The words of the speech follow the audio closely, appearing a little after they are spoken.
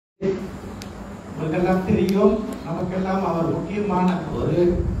உங்களுக்கெல்லாம் தெரியும், நமக்கெல்லாம் அவர் முக்கியமான ஒரு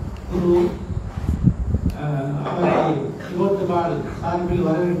குரு. அவரை Tebal சார்பில்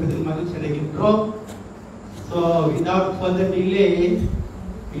வரவேற்பதில் மகிழ்ச்சி அடைகின்றோம். So without further delay,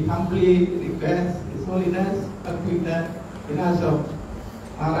 we humbly request His Holiness Bhakti Vinasa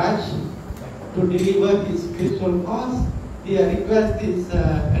Maharaj to deliver his spiritual cause. The request is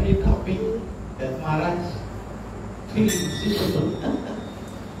any topic that Maharaj feels suitable.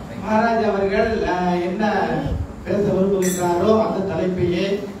 Maharaj அவர்கள் என்ன பேச விரும்புகிறாரோ அந்த தலைப்பையே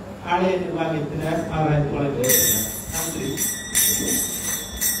ஆலய நிர்வாகத்தினர் Maharaj வழங்குகிறார். நன்றி.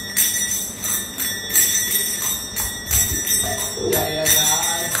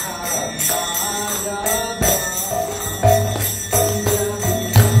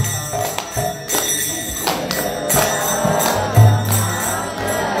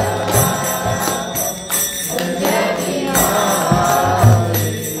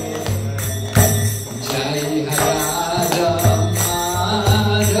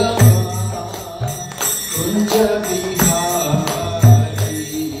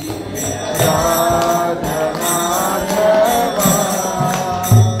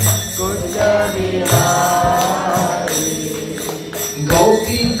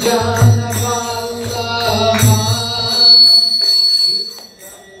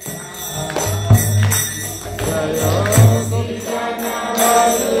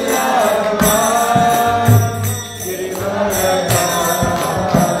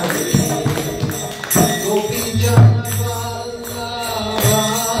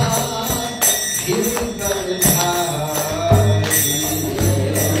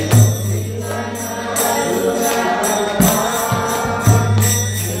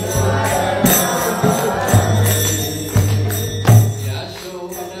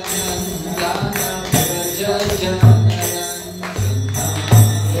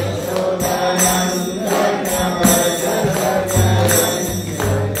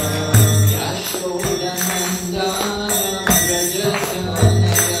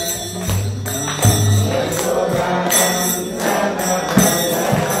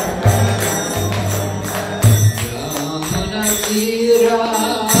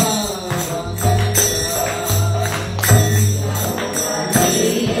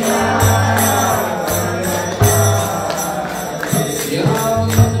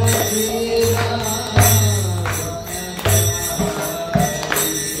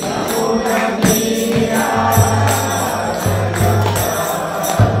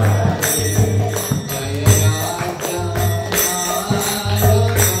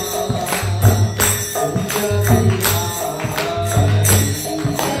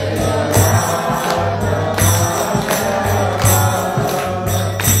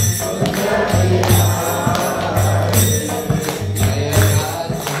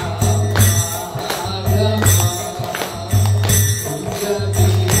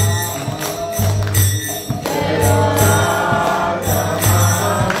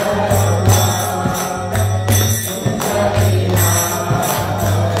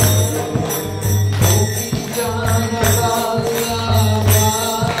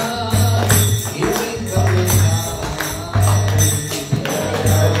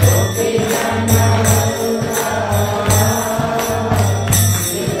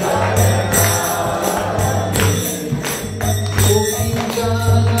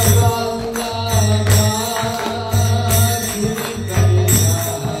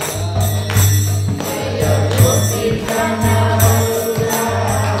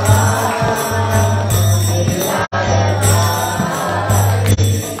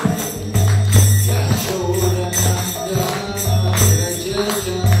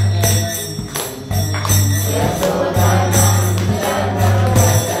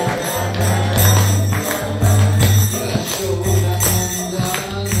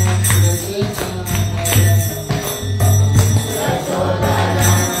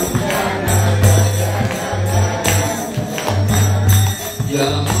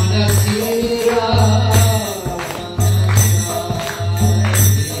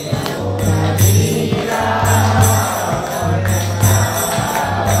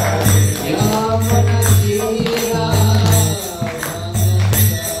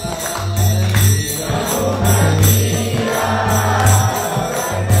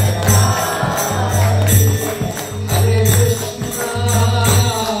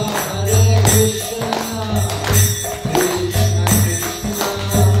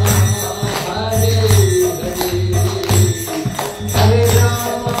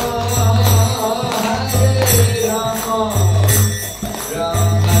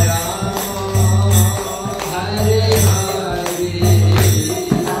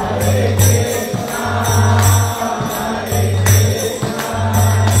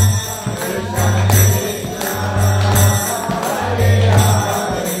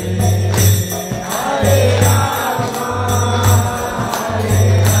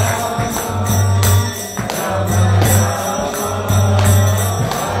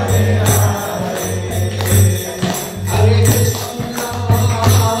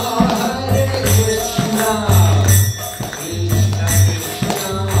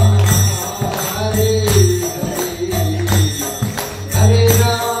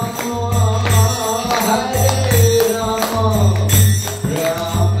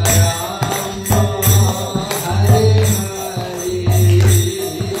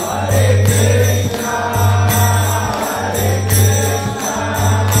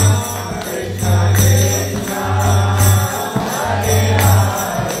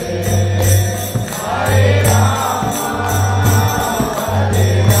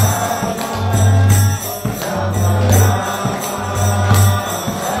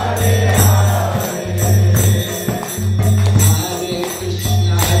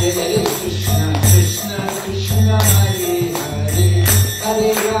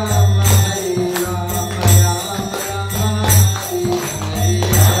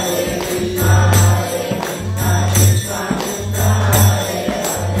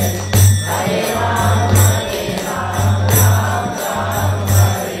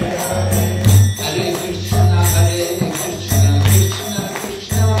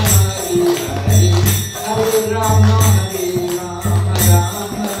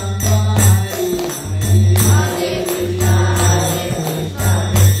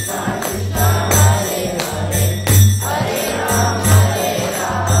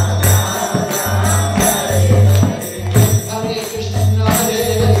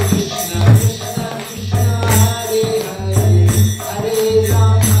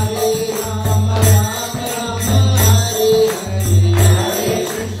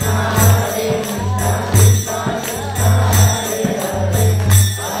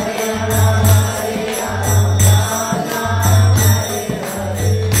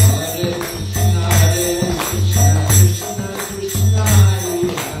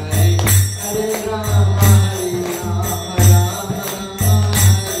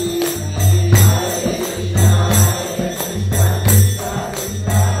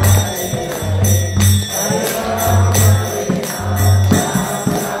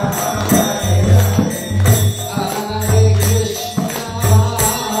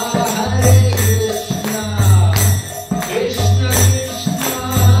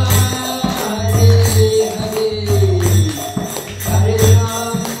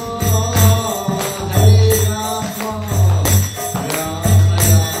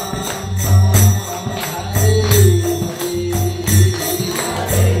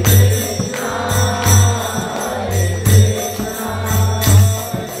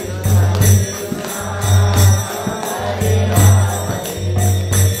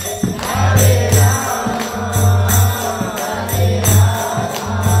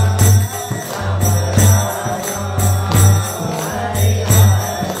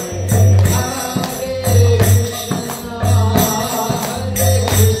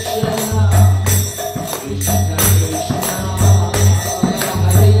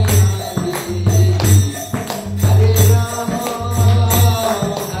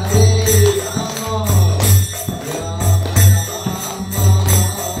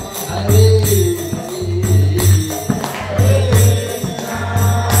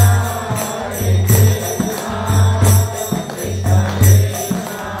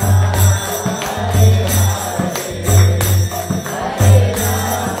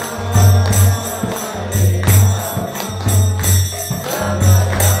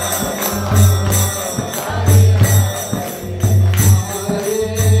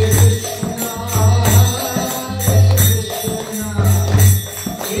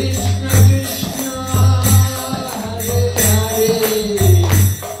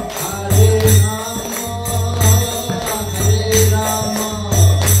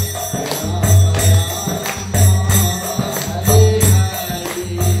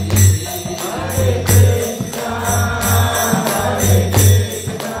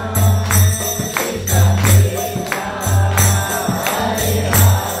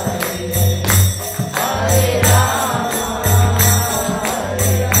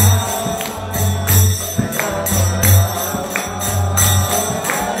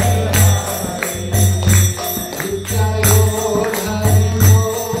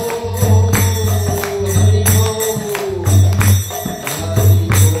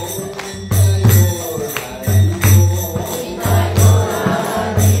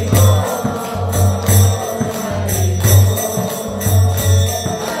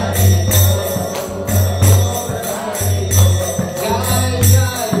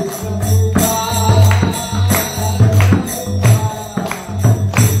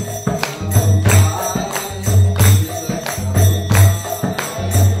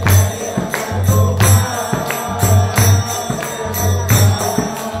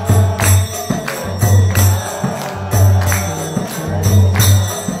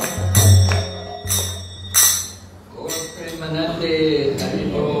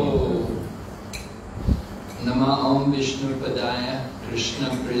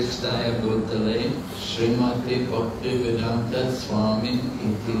 Bhakti Swami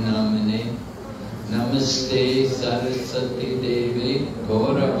iti namine. Namaste Saraswati Devi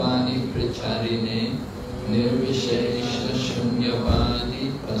Gauravani Pracharine Nirvishesha Shunyavadi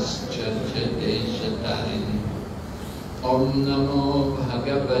Pascharchate Shatarini. Om Namo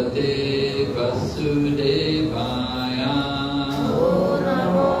Bhagavate Vasudevaya. Om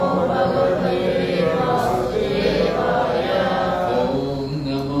Namo Bhagavate Vasudevaya. Om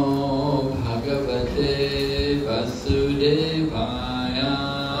Namo Bhagavate Vasudevaya.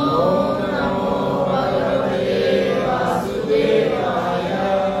 Om Namo Bhagavate Vasudevaya.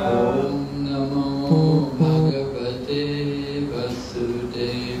 Om Namo Bhagavate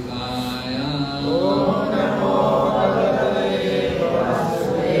Vasudevaya. Om Namo Bhagavate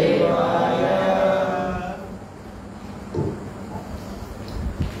Vasudevaya.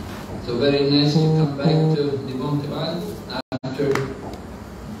 So very nice to come back to Nibong after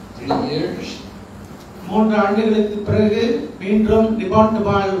 3 years. 3 ஆண்டுகளுக்கு பிறகு மீண்டும் நிபான்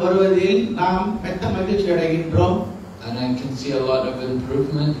தபால் வருவதில் நாம் மெத்த மகிழ்ச்சி அடைகின்றோம். And I can see a lot of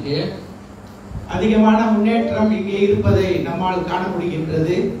improvement here. அதிகமான முன்னேற்றம் இங்கே இருப்பதை நம்மால் காண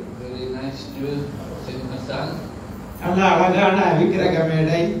முடிகின்றது. Very nice new Simhasan. நல்ல அழகான விக்கிரக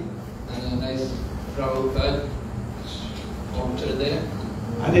மேடை. And a nice Prabhupada altar there.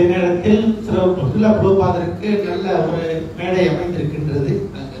 அதே நேரத்தில் பிரபுபாதருக்கு நல்ல ஒரு மேடை அமைந்திருக்கின்றது.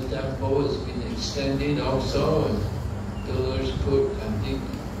 And the temple has been extended also. Pillars put, I think,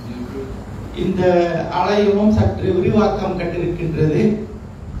 new roof. இந்த ஆலயமும் சற்று விரிவாக்கம் கண்டிருக்கின்றது.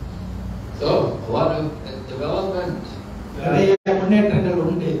 So a lot of development. நிறைய முன்னேற்றங்கள்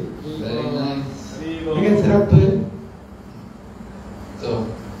உண்டு. Very nice. மிக சிறப்பு. So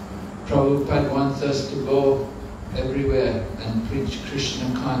Prabhupada wants us to go everywhere and preach Krishna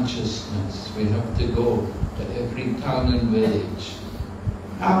consciousness. We have to go to every town and village.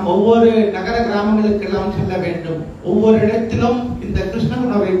 நாம் ஒவ்வொரு நகர கிராமங்களுக்கெல்லாம் செல்ல வேண்டும். ஒவ்வொரு இடத்திலும் இந்த கிருஷ்ண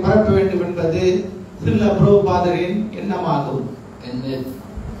உணர்வை பரப்ப வேண்டும் என்பது Srila பிரபுபாதரின் எண்ணமாகும். And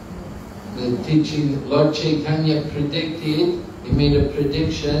the teaching, Lord Chaitanya predicted, he made a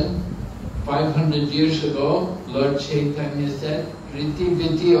prediction 500 years ago. Lord Chaitanya said, Riti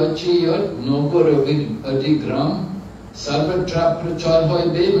Viti Achiyot Nogoro Adigram Sarvatra Prachar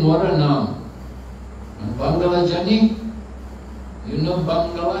Hoibe Moranam. Bangala Jani? You know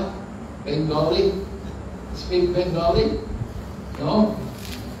Bangala? Bengali? Speak Bengali? No?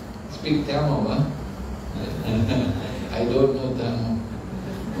 Speak Tamil, huh? I don't know Tamil.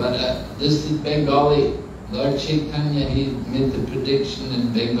 But this is Bengali. Lord Chaitanya, he made the prediction in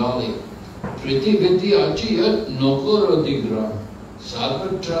Bengali. Priti Viti Achiyat Nogoro Digram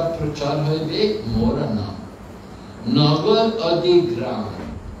Sarvatra Prachar Hoibe Moranam. Nagar Adigram.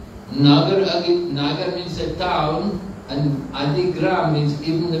 Nagar means a town, and Adigram means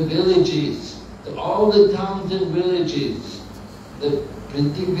even the villages. So all the towns and villages. The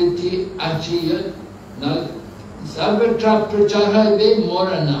Priti Viti Achiyat Sarvatra Prachar Hoibe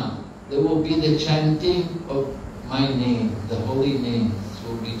Moranam. There will be the chanting of my name, the holy names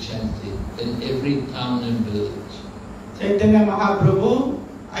will be chanted in every town and village. Chaitanya Mahaprabhu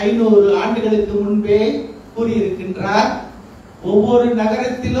 500 ஆண்டுகளுக்கு முன்பே கூறியிருக்கின்றார், ஒவ்வொரு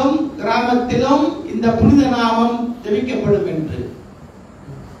நகரத்திலும் கிராமத்திலும் இந்த புனித நாமம் ஜெபிக்கப்படும் என்று.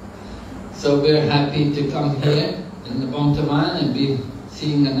 So we're happy to come here in the Bontaman and be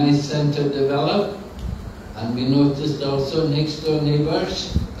seeing a nice center develop. And we noticed also next door neighbors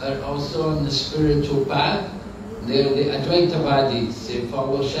are also on the spiritual path. They're the Advaitavadis, they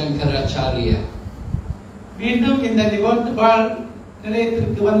follow Shankaracharya. மீண்டும் இந்த நிபான் தபால்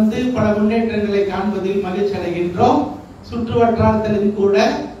நிலையத்திற்கு வந்து பல முன்னேற்றங்களை காண்பதில் மகிழ்ச்சி அடைகின்றோம். சுற்று வட்டாரத்திலும் கூட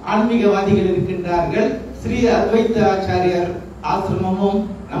ஆன்மீகவாதிகள் இருக்கின்றார்கள். ஸ்ரீ அத்வைத ஆச்சாரியார் ஆசிரமமும்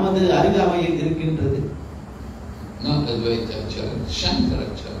நமது அருகாமையில் இருக்கின்றது. Not Advaita Acharya,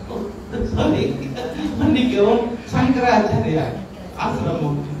 Shankaracharya. Sorry, மன்னிக்கவும், சங்கராச்சாரியார்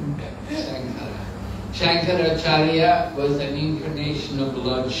ஆசிரமம். Shankaracharya was an incarnation of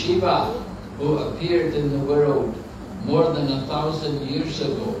Lord Shiva who appeared in the world more than 1,000 years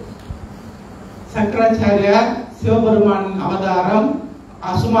ago. சங்கராச்சாரியார் சிவபெருமானின் அவதாரம்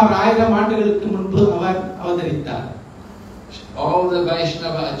சுமார் 1000 ஆண்டுகளுக்கு முன்பு அவர் அவதரித்தார். All the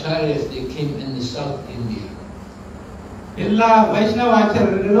Vaishnava acharyas, they came in the South India. எல்லா வைஷ்ணவ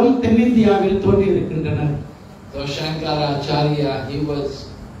ஆச்சாரியர்களும் தென்னிந்தியாவில் தோன்றி இருக்கின்றனர். So Shankaracharya, he was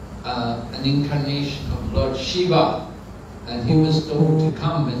an incarnation of Lord Shiva, and he was told to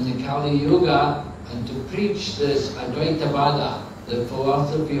come in the Kali Yuga and to preach this Advaitavada, the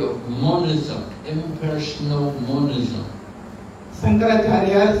philosophy of monism, impersonal monism.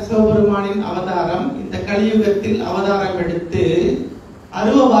 சங்கராச்சாரியார் சிவபெருமானின் அவதாரம் இந்த கலியுகத்தில் அவதாரம் எடுத்து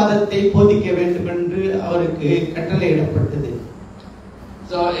அருவவாதத்தை போதிக்க வேண்டும் என்று அவருக்கு கட்டளையிடப்பட்டது.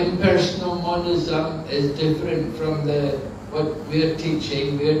 So impersonal monism is different from what we are teaching.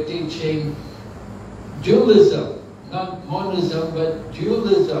 We are teaching dualism, not monism but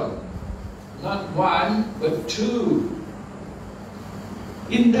dualism, not one but two.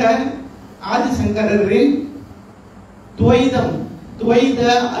 இந்த ஆதிசங்கரரின் துவைத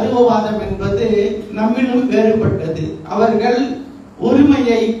அருவவாதம் என்பது நம்மிலும் வேறுபட்டது. அவர்கள்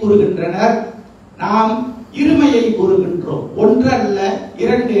ஒருமையை கூறுகின்றனர், நாம் இருமையை கூறுகின்றோம். ஒன்றல்ல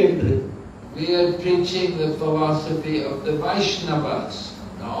இரண்டு என்று. We are preaching the philosophy of the Vaishnavas.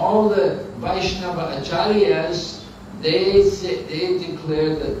 Now all the Vaishnava acharyas, they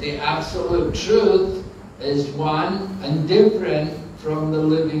declare that the absolute truth is one and different from the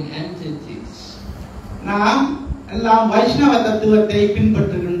living entities. நாம் எல்லாம் வைஷ்ணவ தத்துவத்தை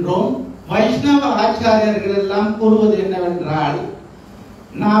பின்பற்றுகின்றோம். வைஷ்ணவ ஆச்சாரியர்கள் எல்லாம் கூறுவது என்னவென்றால்,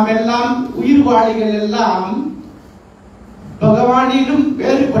 நாம் எல்லாம் உயிர்வாளிகள் எல்லாம் பகவானிலும்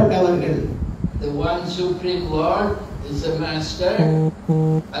வேறுபட்டவர்கள். The one supreme Lord is the master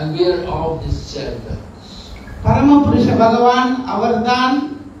and we are all his servants. பரமபுருஷ பகவான் அவர்தான்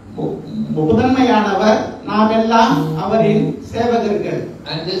முதன்மையானவர், நாம் எல்லாம் அவரின் சேவகர்கள்.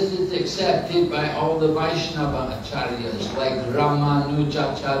 And this is accepted by all the Vaishnava acharyas like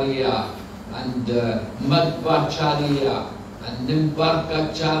Ramanujacharya and Madhvacharya and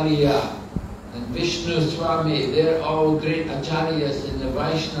Nimbarkacharya and Vishnu Swami. They are all great acharyas in the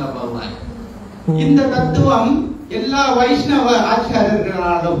Vaishnava line. இந்த தத்துவம் எல்லா வைஷ்ணவ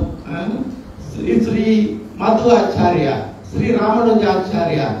ஆச்சாரியர்களாலும் ஸ்ரீ மதுவாச்சாரியா, ஸ்ரீ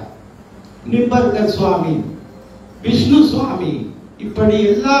ராமானுஜாச்சாரியா, நிம்பர்க சுவாமி, விஷ்ணு சுவாமி, இப்படி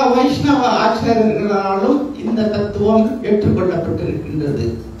எல்லா வைஷ்ணவ ஆச்சாரியர்களாலும் இந்த தத்துவம் ஏற்றுக்கொள்ளப்பட்டிருக்கின்றது.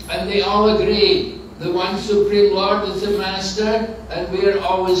 And they all agree the one supreme Lord is the master and we are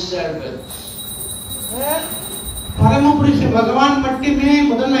always servants. பரமபுருஷ பகவான் மட்டுமே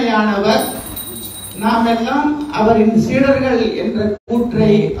முதன்மையானவர், நாம் எல்லாம் அவரின் சீடர்கள் என்ற கூற்றை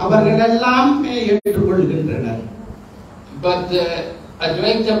அவர்கள் எல்லாம் ஏற்றுக்கொள்கின்றனர். But the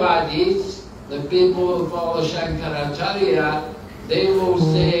Advaitavadis, the people who follow Shankaracharya, they will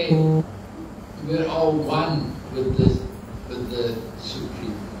say we're all one with the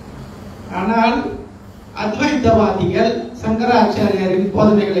Supreme. ஆனால் அத்வைத்தவாதிகள், சங்கராச்சாரியரின்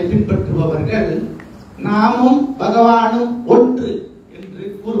போதனைகளை பின்பற்றுபவர்கள், நாமும் பகவானும் ஒன்று என்று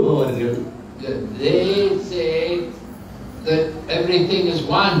கூறுபவர்கள். They say that everything is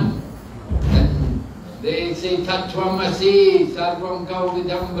one. And they say Tattvamasi, Sarvam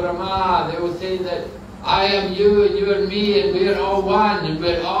Kavidam Brahma. They will say that I am you and you are me and we are all one and we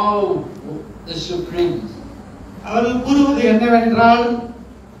are all the Supreme. அவர்கள் கூறுவது என்னவென்றால்,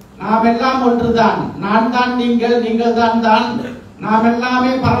 நாம் எல்லாம் ஒன்றுதான், நான் தான் நீங்கள், நீங்கள் தான், நாம்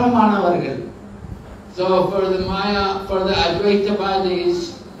எல்லாமே பரமமானவர்கள். So for the Advaitavadis,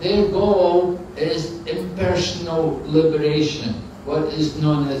 their goal is impersonal liberation, what is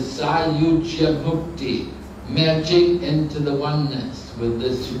known as Sayujya Mukti, merging into the oneness with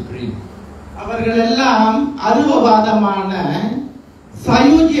the Supreme. அவர்கள் எல்லாம் அருவவாதமான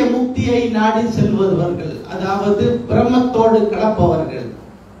சாயுஜ்ய முக்தியை நாடி செல்பவர்கள், அதாவது பிரம்மத்தோடு கலப்பவர்கள்.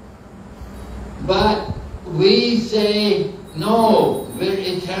 But we say no, we're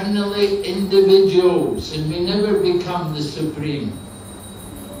eternally individuals and we never become the Supreme.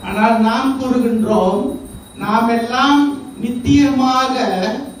 ஆனால் நாம் கூறுகின்றோம், நாம் எல்லாம் நித்தியமாக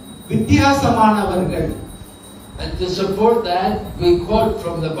வித்தியாசமானவர்கள். And to support that, we quote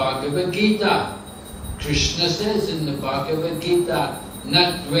from the Bhagavad Gita. Krishna says in the Bhagavad Gita,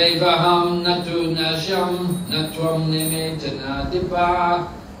 Natvevaham natu nasham natvam nimetanadipa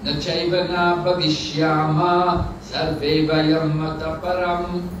nachayvana bhavishyama sarvevayam mataparam.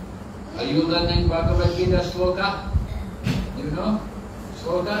 Are you learning Bhagavad Gita sloka? You know?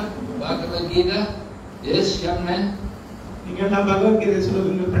 Sloka? Bhagavad Gita? Yes, young man? நீங்கள் பகவத்கீதை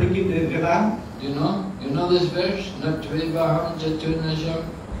ஸ்லோகங்கள் படிக்கின்றீர்களா? You know this verse? Natvevaham chatunasham.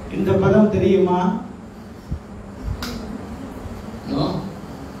 இந்த பதம் தெரியுமா? No?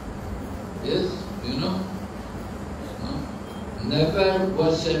 Yes? You know? No? Never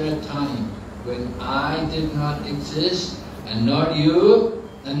was there a time when I did not exist, and not you,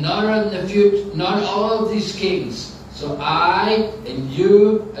 and not in the future, not all of these kings. So I and you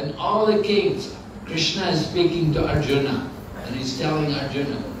and all the kings, Krishna is speaking to Arjuna, and he's telling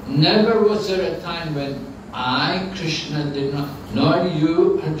Arjuna, never was there a time when I, Krishna, did not, nor you,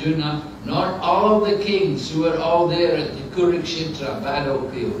 Arjuna, nor all of the kings who were all there at the Kurukshetra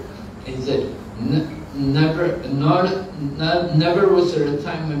battlefield. He said, never was there a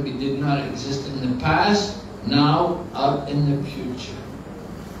time when we did not exist in the past, now, or in the future.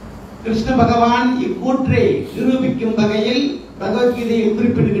 Krishna பகவான் இக்கூற்றை நிரூபிக்கும் வகையில் பகவத்கீதையில்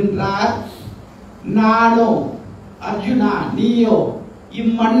குறிப்பிடுகின்றார். நானோ அர்ஜுனா நீயோ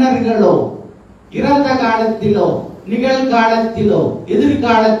இம்மன்னர்களோ இறந்த காலத்திலோ நிகழ்காலத்திலோ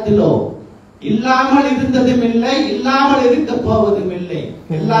எதிர்காலத்திலோ இல்லாமல் இருந்ததும் இல்லை, இல்லாமல் இருக்க போவதும் இல்லை.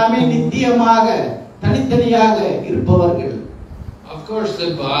 எல்லாமே நித்தியமாக தனித்தனியாக இருப்பவர்கள். Of course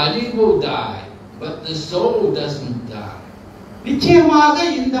the body will die, but the soul doesn't die. நிச்சயமாக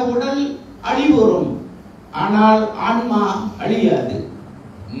இந்த உடல் அழிவுறும், ஆனால் ஆன்மா அழியாது.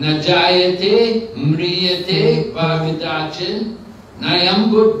 Najayate mriyate bhavidachin nayam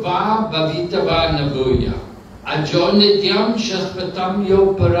buddha bhavitava nabuya ajonityam shaspatam yo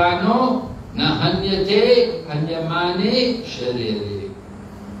parano nahanyate hanyamane sharire.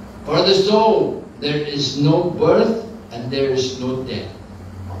 For the soul there is no birth and there is no death.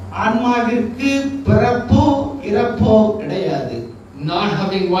 ஆன்மாவிற்கு பிறப்போ இறப்போ கிடையாது. Not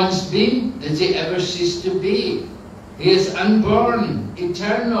having once been, does he ever cease to be? He is unborn,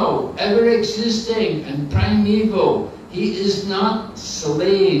 eternal, ever existing and primeval. He is not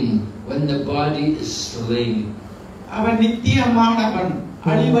slain when the body is slain. அவன் நித்தியமானவன்,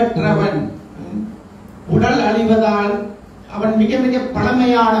 அழிவற்றவன். உடல் அழிவதால் அவன் மிக மிக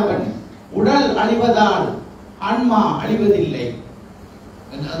பழமையானவன். உடல் அழிவதால் ஆன்மா அழிவதில்லை.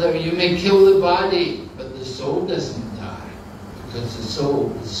 Another, you may kill the body, but the soul doesn't die, because the soul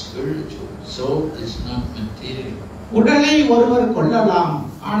is spiritual. Soul is not material. உடலை ஒருவர் கொல்லலாம்,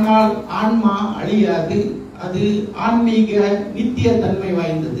 ஆனால் ஆன்மா அழியாது. அது ஆன்மீக நித்திய தன்மை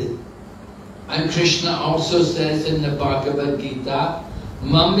வாய்ந்தது. And Krishna also says in the Bhagavad Gita,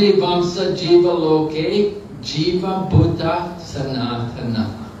 Mami Vamsa Jiva Loke Jiva Bhuta Sanatana.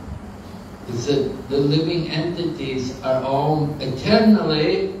 He said, the living entities are all eternally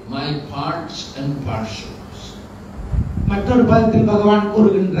my parts and parcels. மற்றொரு பதத்தில் பகவான்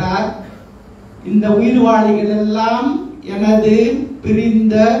கூறுகின்றார், இந்த உயிர்வாளிகள் எல்லாம் எனது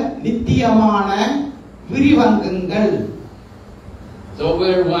பிரிந்த நித்தியமான விரிவங்கங்கள். So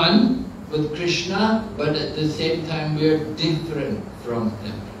we're one with Krishna, but at the same time we're different from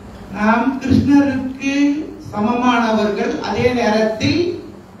him. நாம் கிருஷ்ணருக்கு சமமானவர்கள், அதே நேரத்தில்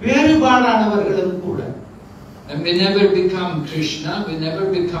வேறுபாடானவர்களும் கூட. And we never become Krishna, we never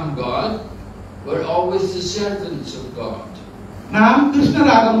become God. We're always the servants of God. நாம்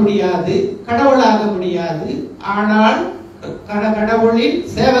கிருஷ்ணராக முடியாது, கடவுளாக முடியாது, ஆனால் கடவுளின்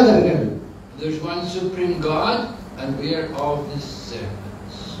சேவகர்கள். There's one supreme God and we are all his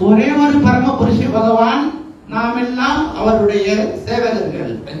servants. ஒரே ஒரு பரமபுருஷ பகவான், நாம் எல்லாம் அவருடைய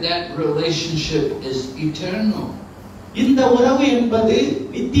சேவகர்கள். And that relationship is eternal. இந்த உறவு என்பது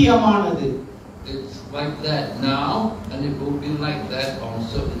நித்தியமானது. It's like that now and it will be like that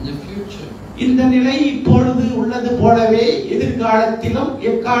also in the future. இந்த நிலை இப்பொழுது உள்ளது போலவே எதிர்காலத்திலும்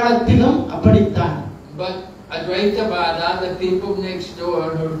எக்காலத்திலும் அப்படித்தான். But Advaitavada, the people next door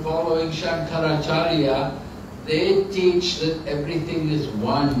who are following Shankaracharya, they teach that everything is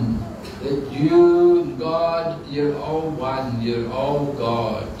one. That you, God, you're all one, you're all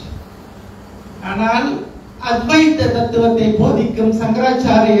God. ஆனால் அத்வைத தத்துவத்தை போதிக்கும்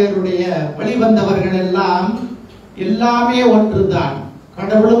சங்கராச்சாரியருடைய வழிவந்தவர்கள் எல்லாம் எல்லாமே ஒன்றுதான்,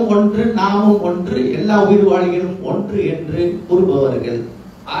 கடவுளும் ஒன்று, நாமும் ஒன்று, எல்லா உயிர்வாளிகளும் ஒன்று என்று கூறுபவர்கள்.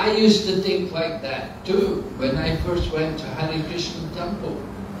 I used to think like that too when I first went to Hare Krishna temple.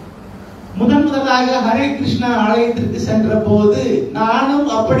 முதலாக ஹரே கிருஷ்ணா ஆலயத்திற்கு சென்ற போது நானும்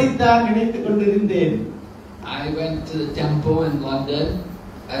அப்படித்தான் நினைத்துக் கொண்டிருந்தேன். I went to the temple in London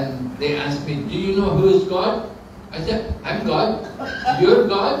and they asked me, do you know who is God? I said, I'm God. You're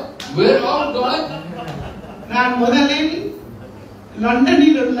God. We're all God. நான் முதலில்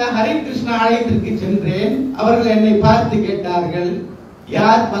லண்டனில் உள்ள ஹரே கிருஷ்ணா ஆலயத்திற்கு சென்றேன். அவர்கள் என்னை பார்த்து கேட்டார்கள்,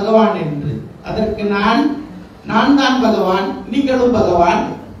 யார் பகவான் என்று. அதற்கு நான் தான் பகவான், நீங்களும் பகவான்,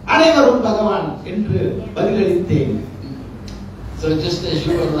 அனைவரும் பகவான் என்று பதிலளித்தேன். So just as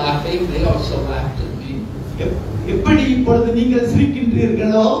you were laughing, they also laughed at me. எப்படி இப்பொழுது நீங்கள்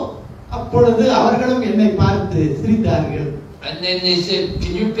சிரிக்கின்றீர்களோ அப்பொழுது அவர்களும் என்னை பார்த்து சிரித்தார்கள். And then they said,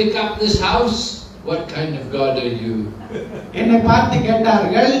 can you pick up this house? What kind of God are you? என்னை பார்த்து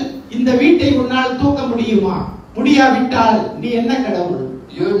கேட்டார்கள், இந்த வீட்டை உன்னால் தூக்க முடியுமா? முடியாவிட்டால் நீ என்ன கடவுள்?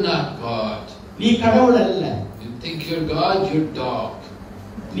 You're not God. நீ கடவுள் அல்ல. You think you're God, you're dog.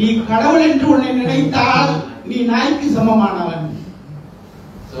 நீ கடவுள் என்று உன்னை நினைத்தால் நீ நாய்க்கு சமமானவன்.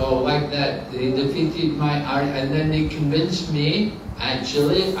 So like that, they defeated my argument, and then they convinced me,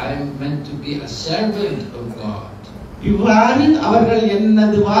 actually, I'm meant to be a servant of God. இவ்வாறு அவர்கள்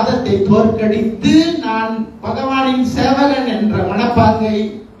எனது வாதத்தை தோற்கடித்து நான் பகவானின் சேவகன் என்ற மனப்பாங்கை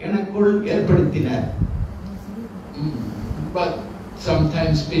எனக்குள் ஏற்படுத்தினர். But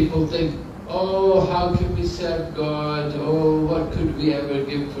Sometimes people think, oh, how can we serve God? Oh, what could we ever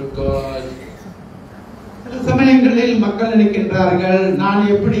give for God? சில சமயங்களில் மக்கள் நினைக்கின்றார்கள், நான்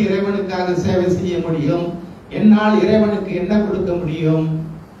எப்படி இறைவனுக்காக சேவை செய்ய முடியும்? என்னால் இறைவனுக்கு என்ன கொடுக்க முடியும்?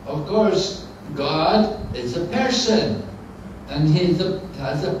 Of course, God is a person, and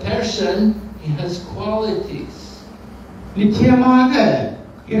as a person, he has qualities. நிச்சயமாக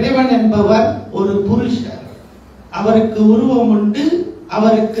இறைவன் என்பவர் ஒரு புருஷர். அவருக்கு உருவம் உண்டு,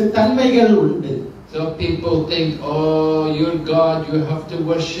 அவருக்கு தன்மைகள் உண்டு. So people think, oh, you're God, you have to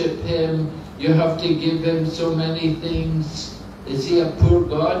worship him, you have to give him so many things. Is he a poor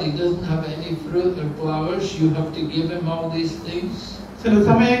God? He doesn't have any fruit or flowers. You have to give him all these things. சில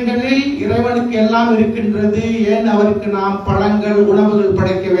சமயங்களில் இறைவனுக்கு எல்லாம் இருக்கின்றது, ஏன் அவருக்கு நாம் பழங்கள் உணவுகள்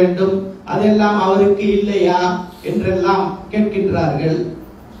படைக்க வேண்டும்? அதெல்லாம் அவருக்கு இல்லையா என்றெல்லாம் கேட்கின்றார்கள்.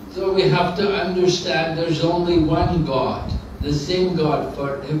 So we have to understand there's only one God, the same God for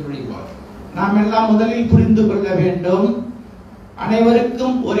everyone. நாம் எல்லாம் முதலில் புரிந்து கொள்ள வேண்டும்,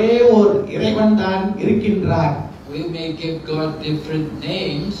 அனைவருக்கும் ஒரே ஒரு இறைவன் தான் இருக்கின்றார். We may give God different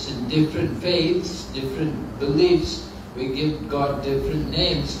names and different faiths, different beliefs. We give God different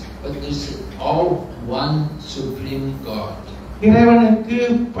names, but there's all one supreme God. இறைவனுக்கு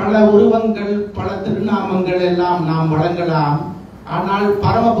பல உருவங்கள், பல திருநாமங்கள் எல்லாம் நாம் வழங்கலாம். ஆனால்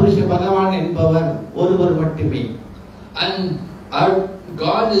பரமபுருஷ பகவான் என்பவர் ஒருவர் மட்டுமே. And our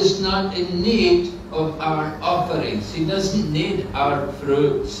God is not in need of our offerings. He doesn't need our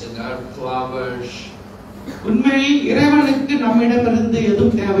fruits and our flowers. உண்மையில் இறைவனுக்கு நம்மிடமிருந்து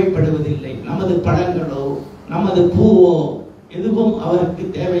எதுவும் தேவைப்படுவதில்லை. நமது பழங்களோ நமது பூவோ எதுவும் அவருக்கு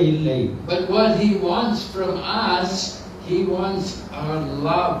தேவையில்லை. But what he wants from us, he wants our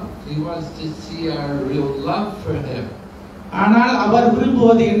love. He wants to see our real love for him. ஆனால் அவர்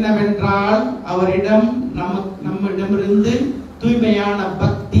விரும்புவது என்னவென்றால் அவரிடம் நம்மிடமிருந்து தூய்மையான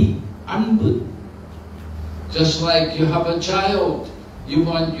பக்தி, அன்பு. Just like you have a child, you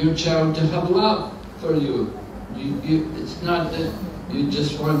want your child to have love for you. It's not that you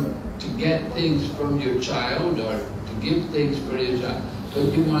just want to get things from your child or to give things for your child, but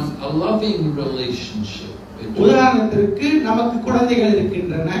you want a loving relationship. உதாரணத்திற்கு நமக்கு குழந்தைகள்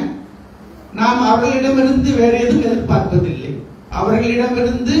இருக்கின்றன. நாம் அவர்களிடமிருந்து வேறு எதுவும் எதிர்பார்ப்பதில்லை.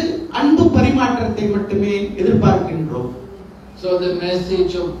 அவர்களிடமிருந்து அன்பு பரிமாற்றத்தை மட்டுமே எதிர்பார்க்கின்றோம். So the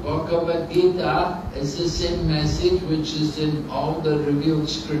message of Bhagavad Gita is the same message which is in all the revealed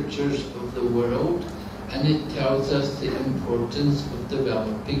scriptures of the world, and it tells us the importance of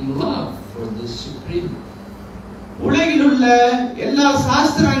developing love for the Supreme. உலகில் உள்ள எல்லா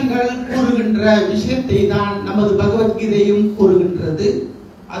சாஸ்திரங்கள் கூறுகின்ற விஷயத்தை தான் நமது பகவத்கீதையும் கூறுகின்றது.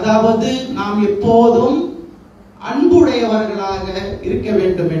 அதாவது நாம் எப்போதும் அன்புடையவர்களாக இருக்க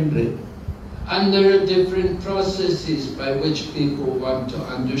வேண்டும் என்று. And there are different processes by which people want to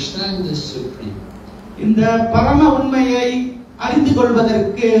understand the Supreme. இந்த பரம உண்மையை அறிந்து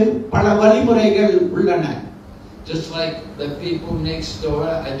கொள்வதற்கு பல வழிமுறைகள் உள்ளன. Just like the people next door,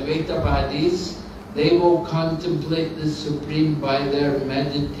 Advaitavadis, they will contemplate the Supreme by their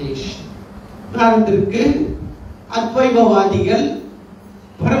meditation. உதாரணத்திற்கு அத்வைதவாதிகள்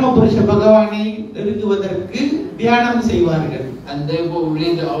பரமபுருஷ பகவானை நெருங்குவதற்கு தியானம் செய்வார்கள். And they will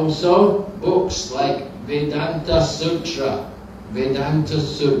read also books like Vedanta Sutra. Vedanta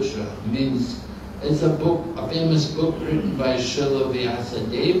Sutra means it's a book, a famous book written by Srila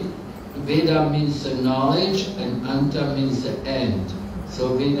Vyasadeva. Veda means the knowledge and Anta means the end. So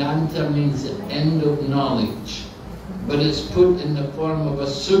Vedanta means the end of knowledge. But it's put in the form of a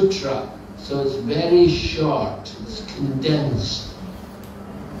sutra. So it's very short, it's condensed.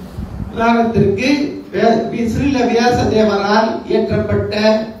 உதாரணத்திற்கு ஸ்ரீல வியாசதேவரால் இயற்றப்பட்ட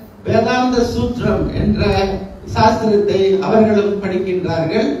வேதாந்த சூத்திரம் என்ற சாஸ்திரத்தை அவர்களும்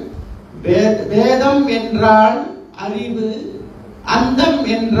படிக்கின்றார்கள். வேதம் என்றால் அறிவு, அந்தம்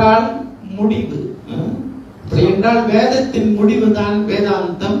என்றால் முடிவு. என்றால் வேதத்தின் முடிவுதான்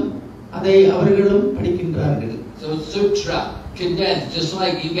வேதாந்தம். அதை அவர்களும் படிக்கின்றார்கள். So sutra, condensed, just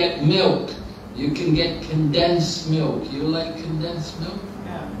like you get milk, you can get condensed milk. You like condensed milk?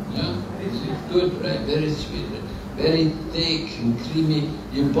 Yeah, it's good, right? Very sweet, very thick and creamy.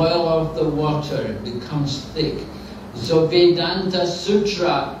 You boil off the water, it becomes thick. So Vedanta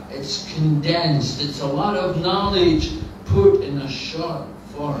Sutra, it's condensed. It's a lot of knowledge put in a short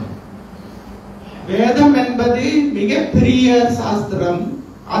form. வேதம் என்பது மிகப்பெரிய சாஸ்திரம்.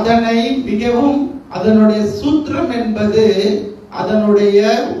 அதனை மிகவும் அதனுடைய சூத்திரம் என்பது அதனுடைய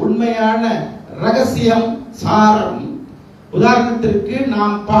உண்மையான ரகசியம், சாரம். உதாரணத்திற்கு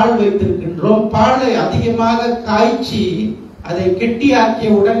நாம் பால் வைத்திருக்கின்றோம். பாலை அதிகமாக காய்ச்சி அதை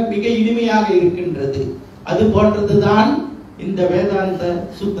கெட்டியாக்கியவுடன் மிக இனிமையாக இருக்கின்றது. அது போன்றதுதான் இந்த வேதாந்த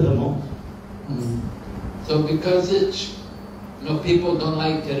சூத்திரமும். So because it's, people don't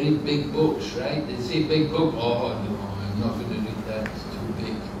like to read big books, right? They see big book, oh no, I'm not going to read that, it's too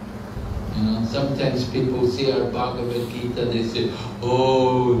big. Sometimes people see our Bhagavad Gita, they say,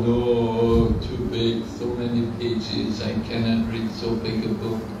 oh no, too big, so many pages, I cannot read so big a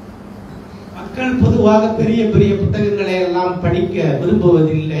book. மக்கள் பொதுவாக பெரிய பெரிய புத்தகங்களை எல்லாம் படிக்க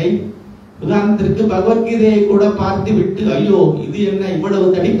விரும்புவதில்லை. உதாரணத்திற்கு பகவத்கீதையை கூட பார்த்துவிட்டு ஐயோ இது என்ன இவ்வளவு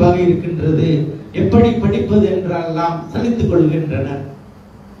தடிப்பாக இருக்கின்றது, எப்படி படிப்பது என்றெல்லாம் சலித்துக் கொள்கின்றனர்.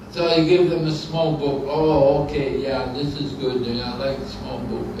 So I give them a small book. Oh, okay, yeah, this is good. I like small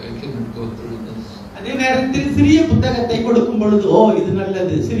book. I can go through this. அதே நேரத்தில் சிறிய புத்தகத்தை கொடுக்கும் பொழுது ஓ இது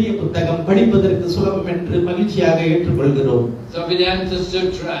நல்லது, சிறிய புத்தகம் படிப்பதற்கு சுலபம் என்று மகிழ்ச்சியாக ஏற்றுக்கொள்கிறோம். So Vedanta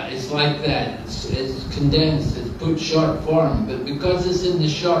Sutra is like that. It's condensed, it's put short form, but because it's in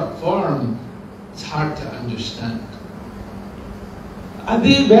the short form, it's hard to understand.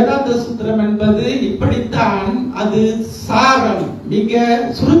 அது வேதாந்த சூத்திரம் என்பது இப்படித்தான், அது சாரம் மிக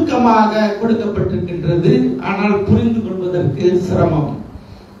சுருக்கமாக கொடுக்கப்பட்டிருக்கின்றது, ஆனால் புரிந்து கொள்வதற்கு சிரமம்.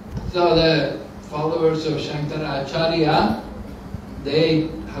 So the followers of Shankaracharya, they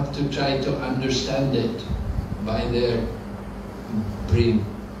have to try to understand it by their brain.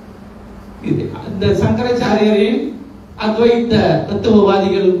 இந்த சங்கராச்சாரியரின் அத்வைத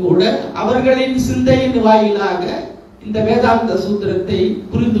தத்துவவாதிகள் கூட அவர்களின் சிந்தையின் வாயிலாக இந்த வேதாந்த சூத்திரத்தை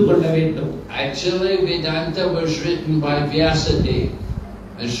புரிந்து கொள்ள வேண்டும். Actually, Vedanta was written by Vyasadeva.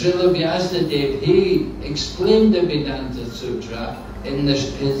 And Srila Vyasadeva, he explained the Vedanta Sutra in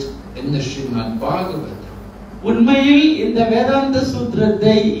the Srimad Bhagavatam. உண்மையில் இந்த வேதாந்த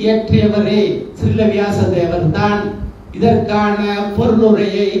சூத்திரத்தை இயற்றியவரே ஸ்ரீல வியாசதேவர் தான். இதற்கான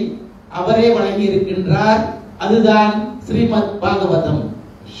பொருளுரையை அவரே வழங்கி இருக்கின்றார். அதுதான் Srimad Bhagavatam.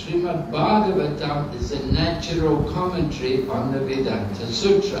 Srimad Bhagavatam is a natural commentary on the Vedanta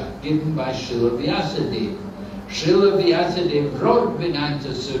Sutra given by Srila Vyasadeva. Srila Vyasadeva wrote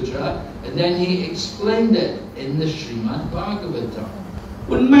Vedanta Sutra and then he explained it in the Srimad Bhagavatam.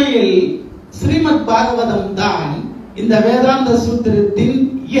 உண்மையில் ஸ்ரீமத் பாகவதம் தான் இந்த வேதாந்த சூத்திரத்தின்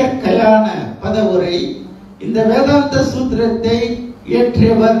இயற்கையான பதவுரை. இந்த வேதாந்த சூத்திரத்தை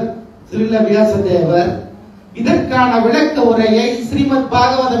இயற்றியவர் ஸ்ரீல வியாசதேவர். இதற்கான விளக்க உரையை ஸ்ரீமத்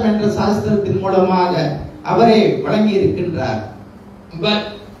பாகவதம் என்ற சாஸ்திரத்தின் மூலமாக அவரே வழங்கி இருக்கின்றார். But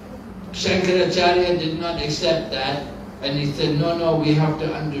Shankaracharya did not accept that, and he said, no, we have to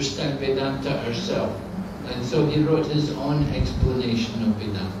understand Vedanta ourselves. And so he wrote his own explanation of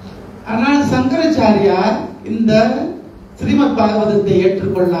Vedanta. ஆனால் சங்கராச்சாரியார் இந்த ஸ்ரீமத் பாகவதத்தை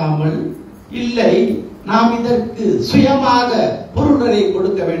ஏற்றுக்கொள்ளாமல் இல்லை, நாம் இதற்கு சுயமாக பொருளை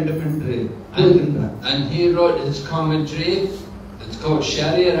கொடுக்க வேண்டும் என்று கூறுகின்றார். And he wrote his commentary. It's called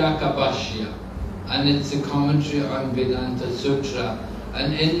Shariraka Bhashya, and it's a commentary on Vedanta Sutra. And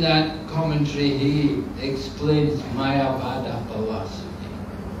in that commentary, he explains Mayavada philosophy.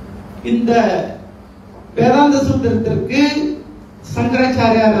 இந்த வேதாந்த சூத்திரத்திற்கு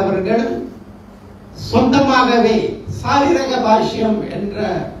சங்கராச்சாரியார் அவர்கள் சொந்தமாகவே சாரிரக பாஷ்யம் என்ற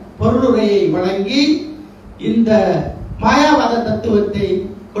பொருளுரையை வழங்கி இந்த மாயாவாத தத்துவத்தை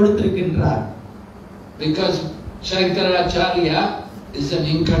கொடுத்திருக்கின்றார். Because Shankaracharya is an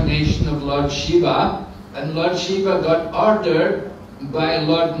incarnation of Lord Shiva, and Lord Shiva got ordered by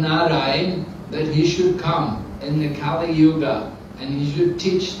Lord Narayan that he should come in the Kali Yuga and he should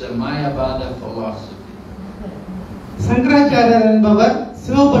teach the Mayavada philosophy. சங்கராச்சாரியர் என்பவர்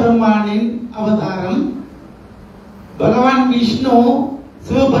சிவபெருமானின் அவதாரம். பகவான் விஷ்ணு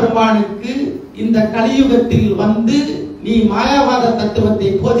சிவபெருமானுக்கு இந்த கலியுகத்தில் வந்து நீ மாயாவாத தத்துவத்தை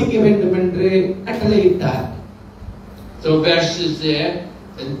போதிக்க வேண்டும் என்று கட்டளையிட்டார். So verses there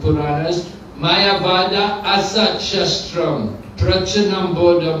in Puranas, Mayavada asat shastram prachanam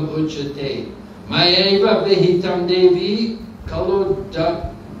bodham uchate mayeva vihitam devi kalo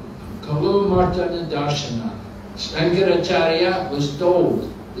martana darshana. Shankaracharya was told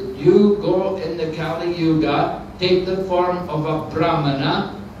that you go in the Kali Yuga, take the form of a Brahmana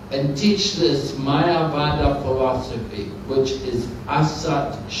and teach this Mayavada philosophy, which is Asat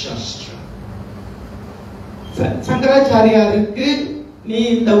Shastra. சங்கராச்சாரியாருக்கு நீ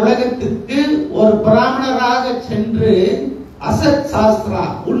இந்த உலகத்திற்கு ஒரு பிராமணராக சென்று அசத் சாஸ்திரா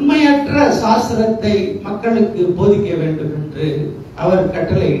உண்மையற்ற சாஸ்திரத்தை மக்களுக்கு போதிக்க வேண்டும் என்று அவர்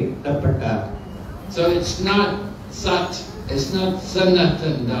கட்டளையிடப்பட்டார். So it's not Sat, it's not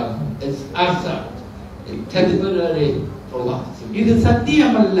Sanatana, it's Asat, a temporary philosophy. இது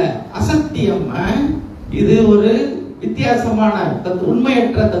சத்தியம் அல்ல, அசத்தியம். இது ஒரு வித்தியாசமான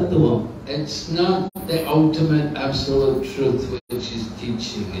உண்மையற்ற தத்துவம். It's not the ultimate absolute truth which is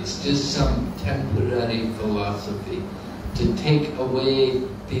teaching. It's just some temporary philosophy to take away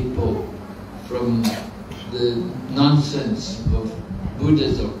people from the nonsense of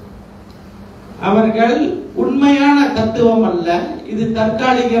Buddhism. அவர்கள் உண்மையான தத்துவம் அல்ல, இது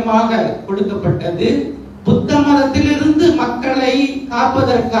தற்காலிகமாக கொடுக்கப்பட்டது. புத்த மதத்திலிருந்து மக்களை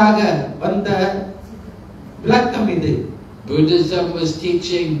காப்பதற்காக வந்த விளக்கம் இது. Buddhism was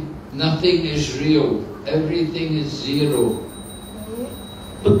teaching nothing is real, everything is zero.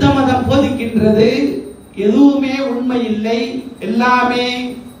 புத்த மதம் போதிக்கின்றது எதுவுமே உண்மை இல்லை, எல்லாமே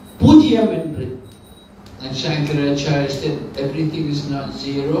பூஜ்யம் என்று. And Shankaracharya said everything is not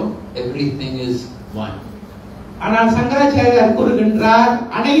zero, everything is one. ஆனால் சங்கராச்சாரியார் கூறுகின்றார்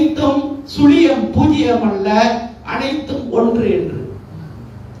அனைத்தும் சுழியம், பூஜ்யம் அல்ல, அனைத்தும் ஒன்று என்று.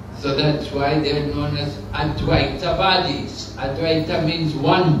 So that's why they're known as Advaitavadis. Advaita means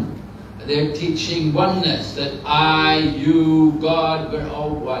one. They're teaching oneness, that I, you, God, we're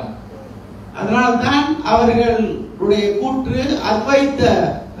all one. அதனால்தான் அவர்களுடைய கூற்று அத்வைத்த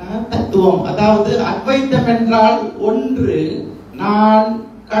தத்துவம், அதாவது அத்வைத்தம் என்றால் ஒன்று, நான்,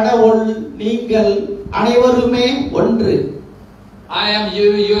 கடவுள், நீங்கள் அனைவருமே ஒன்று. I am you,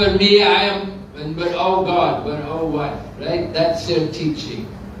 you are me, I am, and we're all God, we're all one, right? That's their teaching.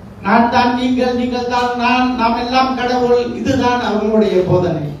 நான் தான் நீங்கள், நீங்கள் தான் நான், நாம் எல்லாம் கடவுள், இதுதான் அவர்களுடைய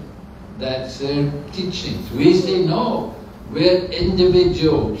போதனை. That's their teachings. We say no, we're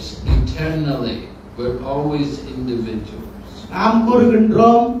individuals eternally. We're always individuals. நாம்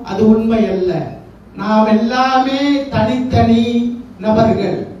கூறுகின்றோம் அது உண்மை அல்ல, நாம் எல்லாமே தனித்தனி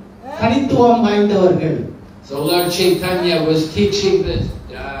நபர்கள், தனித்துவம் வாய்ந்தவர்கள். So Lord Chaitanya was teaching this.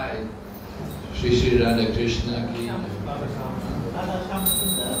 Shri Shri Radha Krishna ki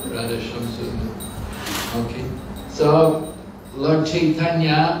Radha Shamsundar. Okay. So Lord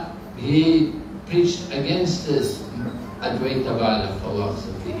Chaitanya, he preached against this Advaitavada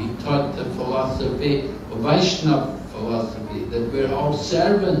philosophy. He taught the philosophy of Vaishnava philosophy, that we're all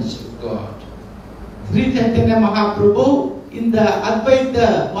servants of God. Sri Chaitanya Mahaprabhu இந்த அத்வைத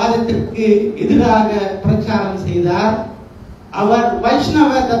வாதத்திற்கு எதிராக பிரச்சாரம் செய்தார். அவர்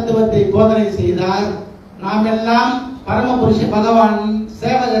வைஷ்ணவ தத்துவத்தை போதனை செய்தார். நாம் எல்லாம் பரமபுருஷ பகவான்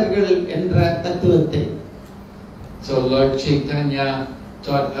சேவகர்கள் என்ற தத்துவத்தை. So Lord Chaitanya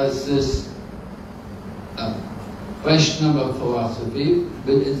taught us this Vaishnava philosophy,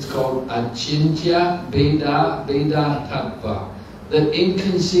 but it's called Achintya Veda Veda Tattva, that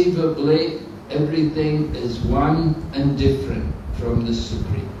inconceivably everything is one and different from the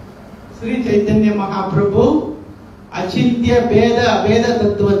Supreme. Sri Chaitanya Mahaprabhu Achintya Veda Veda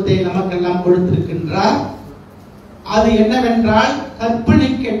தத்துவத்தை நமக்கெல்லாம் கொடுத்திருக்கின்றார். அது என்னவென்றால்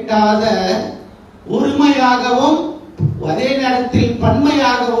கற்பனைக்கெட்டாத ஒருமையாகவும் அதே நேரத்தில்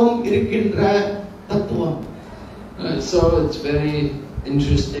பன்மையாகவும் இருக்கின்ற தத்துவம். So it's very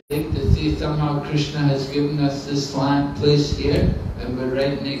interesting to see somehow Krishna has given us this place here, and we're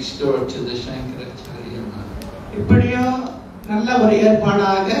right next door to the Shankaracharya Math. இப்படியோ நல்ல ஒரு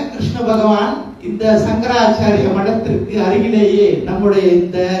ஏற்பாடாக கிருஷ்ண பகவான் இந்த சங்கராச்சாரிய மடத்திற்கு அருகிலேயே நம்முடைய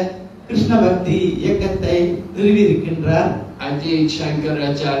இந்த கிருஷ்ண பக்தி இயக்கத்தை நிறுவி இருக்கின்றார். Adi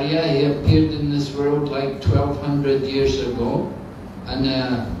Shankaracharya, he appeared in this world like 1200 years ago, and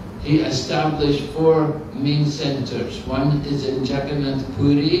he established 4 main centers. One is in Jagannath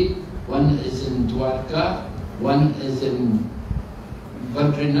Puri, one is in Dwarka, one is in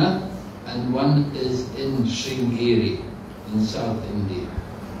Badrinath, and one is in Sringeri in South India.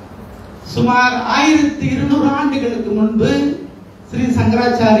 சுமார் 1200 ஆண்டுகளுக்கு முன்பு ஸ்ரீ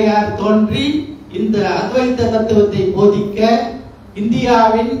சங்கராச்சாரியார் தோன்றி இந்த அத்வைத தத்துவத்தை போதிக்க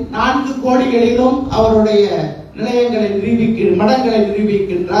இந்தியாவின் 4 கோடிகளிலும் அவருடைய மடங்களை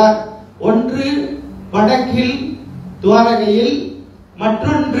நிரூபிக்கின்றார். ஒன்று வடக்கில் துவாரகையில்,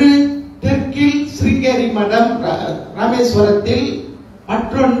 மற்றொன்று தெற்கில் ஸ்ரீங்கேரி மடம் ராமேஸ்வரத்தில்,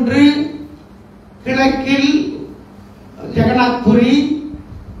 மற்றொன்று கிழக்கில் Jagannath Puri.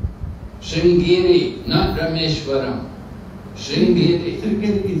 Sringeri, not Rameshwaram. Sringeri.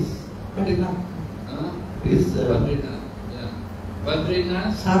 Sringeri is Badrinath. Badrinath. Yeah.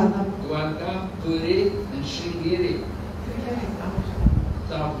 Badrinath, Dwarka, Puri, and Sringeri.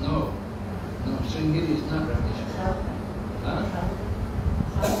 Stop. No. No, Sringeri is not Rameshwaram.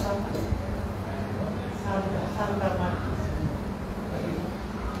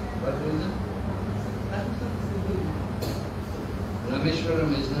 Badrinath?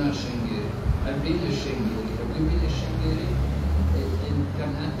 Rameshwaram is not Sringeri. I've been to Sringeri. Have you been to Sringeri? It's in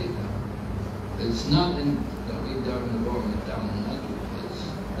Karnataka. It's not in the way down the bottom of Tamil Nadu.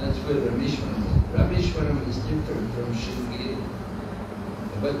 That's where Rameshwaram is. Rameshwaram is different from Sringeri.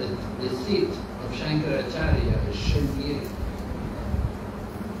 But the seat of Shankaracharya is Sringeri.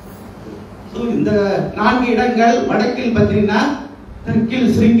 இந்த 4 இடங்கள் வடக்கில் பத்ரிநாத்,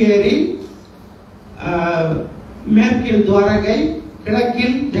 தெற்கில் சிருங்கேரி, மேற்கில் துவாரகை,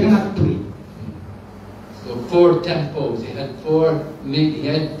 கிழக்கில் Jagannath Puri. So 4 temples. He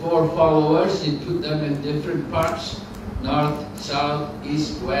had 4 followers. He put them in different parts: north, south,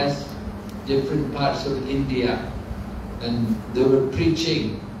 east, west, different parts of India, and they were preaching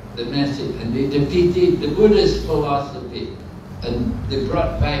the message. And they defeated the Buddhist philosophy, and they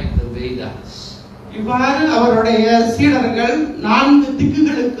brought back the Vedas. இவ்வாறு அவருடைய சீடர்கள் 4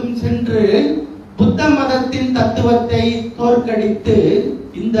 திக்குகளுக்கும் சென்று புத்த மதத்தின் தத்துவத்தை தோற்கடித்து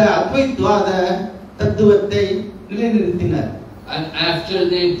இந்த அத்வைத்வாத தத்துவத்தை நிலைநிறுத்தினர். And after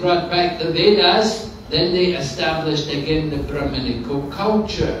they brought back the Vedas, then they established again the Brahminical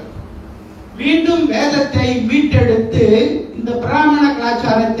culture. மீண்டும் வேதத்தை மீட்டெடுத்து இந்த பிராமண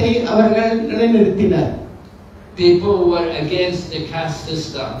கலாச்சாரத்தை அவர்கள் நிலைநிறுத்தினர். People were against the caste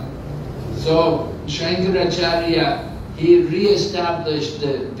system. So Shankaracharya, he re-established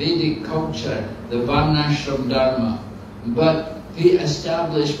the Vedic culture, the Varnashram Dharma, but he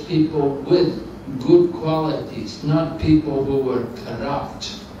established people with good qualities, not people who were corrupt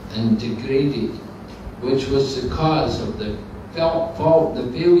and degraded, which was the cause of the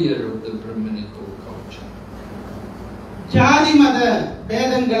failure of the Brahminical culture. ஜாதி மத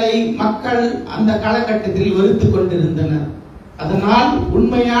பேதங்களை மக்கள் அந்த காலகட்டத்தில் வெறுத்துக் கொண்டிருந்தனர். அதனால்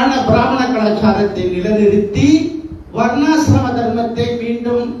உண்மையான பிராமண கலாச்சாரத்தை நிலைநிறுத்தி வர்ணாசிரம தர்மத்தை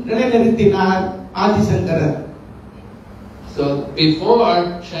மீண்டும் நிலைநிறுத்தினார் ஆதிசங்கரர். So before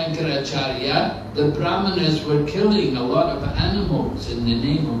Shankaracharya, the Brahmanas were killing a lot of animals in the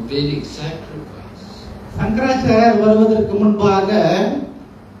name of Vedic sacrifice. சங்கராச்சாரியர் வருவதற்கு முன்பாக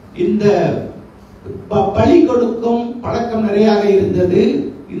இந்த பலி கொடுக்கும் பழக்கம் நிறையாக இருந்தது.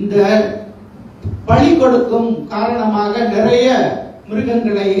 இந்த பலி கொடுக்கும் காரணமாக நிறைய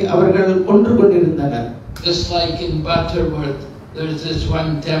மிருகங்களை அவர்கள் கொன்று கொண்டிருந்தனர். Just like in Butterworth, there's this one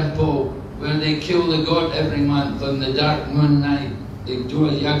temple where they kill the goat every month on the dark moon night. They do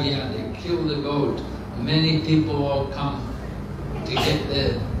a yagya, they kill the goat. Many people all come to get the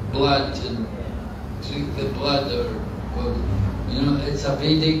blood and drink the blood, or it's a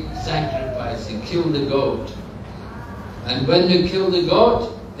Vedic sacrifice. They kill the goat. And when they kill the goat,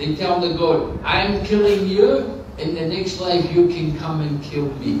 they tell the goat, I'm killing you, in the next life you can come and kill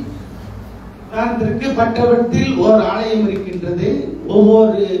me. பட்டவத்தில் ஒரு ஆலயம் இருக்கின்றது.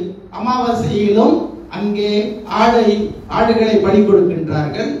 ஒவ்வொரு அமாவாசையிலும் அங்கே ஆடுகளை பலி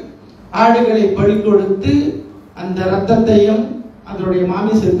கொடுக்கின்றார்கள். ஆடுகளை பலி கொடுத்து அந்த இரத்தத்தையும் அதனுடைய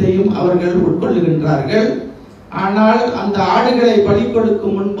மாமிசத்தையும் அவர்கள் உட்கொள்ளுகின்றார்கள். ஆனால் அந்த ஆடுகளை பலி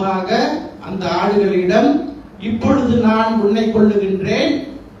கொடுக்கும் முன்பாக அந்த ஆடுகளிடம், இப்பொழுது நான் உன்னை கொல்லுகின்றேன்,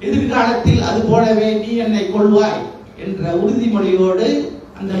 எதிர்காலத்தில் அது போலவே நீ என்னை கொல்வாய் என்ற உறுதிமொழியோடு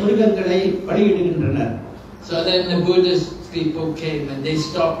அந்த மிருகங்களை பலியிடுகின்றனர். So then the Buddhist people came and they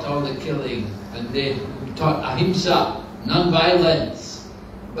stopped all the killing and they taught ahimsa, non-violence.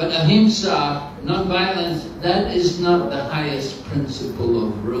 But ahimsa, non-violence, that is not the highest principle of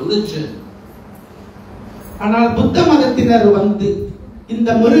religion. ஆனால் புத்த மதத்தினர் வந்து இந்த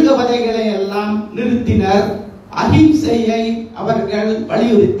மிருக வதைகளை எல்லாம் நிறுத்தினர். அஹிம்சையை அவர்கள்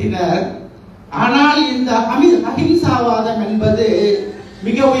வலியுறுத்தினர். ஆனால் இந்த அஹிம்சாவாதம் என்பது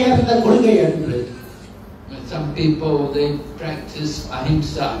மிக உயர்ந்த கொள்கை அன்று. Some people, they practice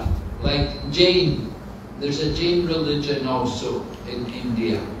ahimsa, like Jain. There's a Jain religion also in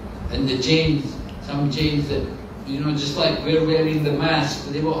India, and the Jains, some Jains that just like we're wearing the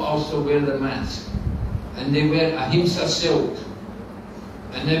mask, they will also wear the mask, and they wear ahimsa silk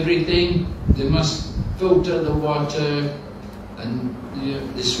and everything. They must filter the water, and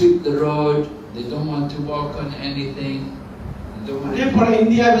they sweep the road. They don't want to walk on anything. அதேபோல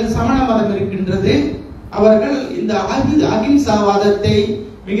இந்தியாவில் சமண மதம் இருக்கின்றது. அவர்கள் இந்த அகிம்சாவாதத்தை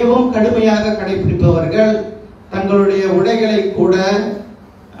மிகவும் கடுமையாக கடைபிடிப்பவர்கள். தங்களுடைய உடைகளை கூட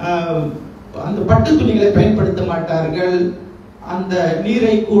அந்த பட்டு துணிகளை பயன்படுத்த மாட்டார்கள். அந்த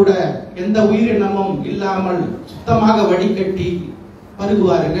நீரை கூட எந்த உயிரினமும் இல்லாமல் சுத்தமாக வடிகட்டி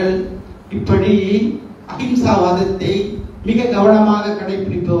பருகுவார்கள். இப்படி அகிம்சாவாதத்தை மிக கவனமாக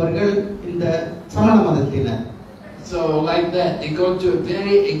கடைபிடிப்பவர்கள் இந்த சமண மதத்தினர். So like that, they go to a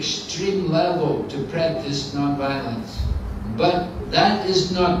very extreme level to practice non-violence. But that is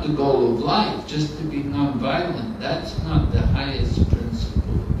not the goal of life, just to be non-violent. That's not the highest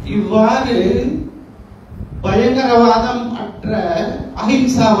principle. இவ்வாறு பயங்கரவாதம் அற்ற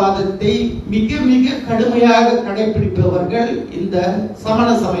அஹிம்சாவாதத்தை மிக மிக கடுமையாக கடைபிடிப்பவர்கள் இந்த சமண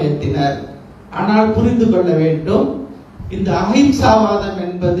சமயத்தினர். ஆனால் புரிந்து கொள்ள வேண்டும், இந்த அஹிம்சாவாதம்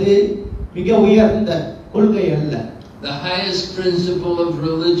என்பது மிக உயர்ந்த கொள்கை அல்ல. The highest principle of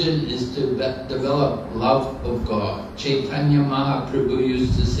religion is to develop love of God. Chaitanya Mahaprabhu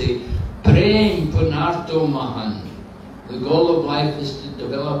used to say, Prem Punarto Mahan. The goal of life is to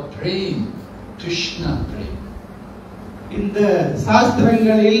develop Prem, Krishna Prem. இந்த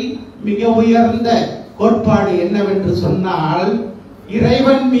சாஸ்திரங்களில் மிக உயர்ந்த கோட்பாடு என்னவென்று சொன்னால்,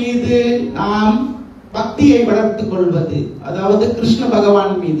 இறைவன் மீது நாம் பக்தியை வளர்த்துக் கொள்வது, அதாவது கிருஷ்ண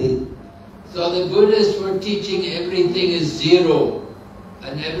பகவான் மீது. So the Buddhists were teaching everything is zero,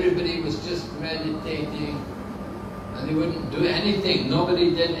 and everybody was just meditating, and they wouldn't do anything. Nobody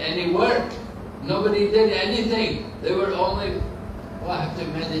did any work. Nobody did anything. They were only, I have to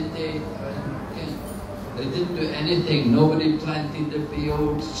meditate. They didn't do anything. Nobody planted the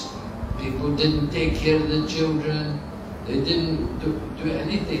fields. People didn't take care of the children. They didn't do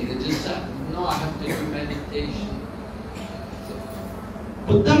anything. They just said, no, I have to do meditation.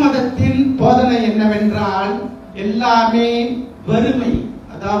 புத்த மதத்தின் போதனை என்னவென்றால், எல்லாமே வெறுமை,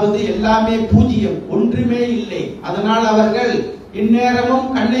 அதாவது எல்லாமே பூஜ்யம், ஒன்றுமே இல்லை. அதனால் அவர்கள் இந்நேரமும்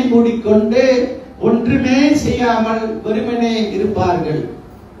கண்ணை மூடிக்கொண்டு ஒன்றுமே செய்யாமல் வெறுமனே இருப்பார்கள்.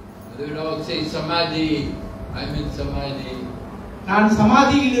 They would all say samadhi, I'm in samadhi. நான்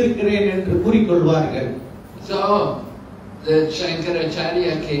சமாதியில் இருக்கிறேன் என்று கூறிக்கொள்வார்கள். So the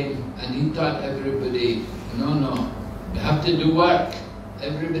Shankaracharya came and he taught everybody, no, you have to do work.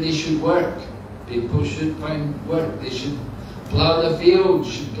 Everybody should work. People should find work. They should plow the fields,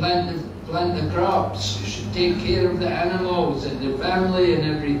 should plant the crops. You should take care of the animals and the family and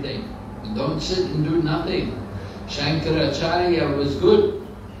everything. Don't sit and do nothing. Shankaracharya was good.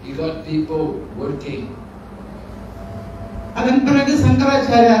 He got people working. அதன் பிறகு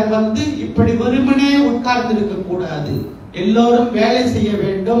சங்கராச்சாரியார் வந்து இப்படி வெறுமனே உட்கார்ந்து இருக்க கூடாது, எல்லோரும் வேலை செய்ய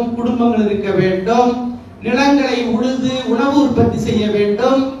வேண்டும், குடும்பங்கள் இருக்க வேண்டும், நிலங்களை உழுது உணவு உற்பத்தி செய்ய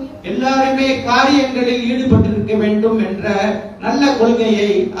வேண்டும், எல்லாருமே காரியங்களில் ஈடுபட்டிருக்க வேண்டும் என்ற நல்ல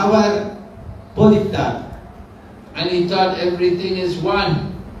கொள்கையை அவர் போதித்தார். And he thought everything is one.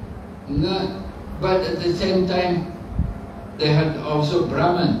 But at the same time, they had also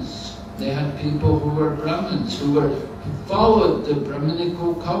Brahmins. They had people who were Brahmins, who followed the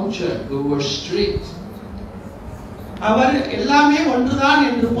Brahminical culture, who were strict. அவர் எல்லாமே ஒன்றுதான்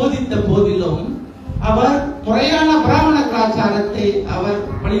என்று போதித்த போதிலும் அவர் முறையான பிராமண கலாச்சாரத்தை அவர்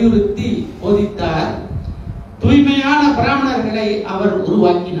வலியுறுத்தி போதித்தார். தூய்மையான பிராமணர்களை அவர்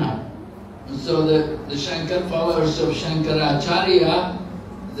உருவாக்கினார். So the Shankar followers of Shankaracharya,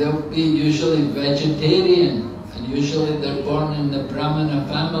 they'll be usually vegetarian, and usually they're born in the Brahmana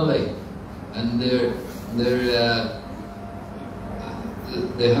family, and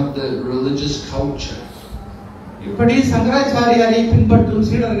they have the religious culture. இப்படி சங்கராச்சாரியாரை பின்பற்றும்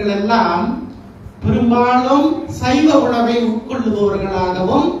சீடர்கள் எல்லாம் பெரும்பாலும் சைவ உணவை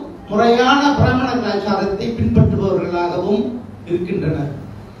உட்கொள்ளுபவர்களாகவும் முறையான பிராமண கலாச்சாரத்தை பின்பற்றுபவர்களாகவும் இருக்கின்றனர்.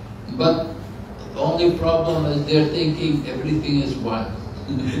 But the only problem is they're thinking everything is one.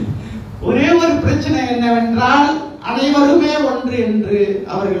 ஒரே ஒரு பிரச்சனை என்னவென்றால் அனைவருமே ஒன்று என்று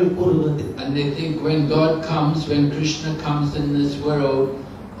அவர்கள் கூறுவது. And they think when God comes, when Krishna comes in this world,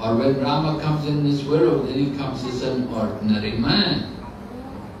 or when Rama comes in this world, then he comes as an ordinary man.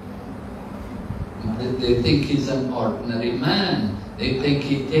 They think he's an ordinary man. They think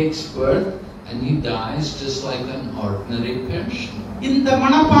he takes birth and he dies just like an ordinary person. இந்த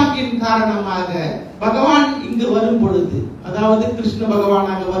மனப்பாங்கின் காரணமாக பகவான் இங்கு வரும் பொழுது, அதாவது கிருஷ்ண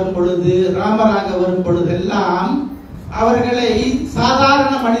பகவானாக வரும் பொழுது, ராமராக வரும் பொழுதெல்லாம் அவர்களை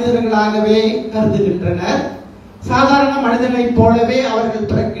சாதாரண மனிதர்களாகவே கருதுகின்றனர். சாதாரண மனிதனைப் போலவே அவர்கள்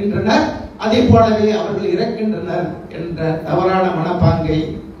பிறக்கின்றனர், அதே போலவே அவர்கள் இறக்கின்றனர் என்ற தவறான மனப்பாங்கை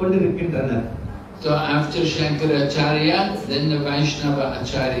கொண்டிருக்கின்றனர். So after Shankaracharya, then the Vaishnava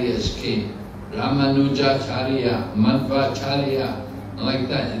Acharyas came. Ramanujacharya, Madhvacharya, like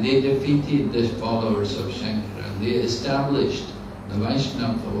that. They defeated the followers of Shankara. They established the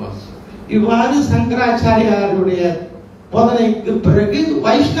Vaishnava philosophy. இவ்வாறு சங்கராச்சாரியாருடைய போதனைக்கு பிறகு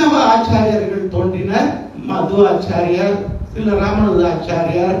வைஷ்ணவ ஆச்சாரியர்கள் தோன்றினர். மதுவாச்சாரியார், சில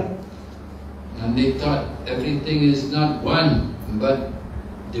Ramanujacharyar. And they thought everything is not one but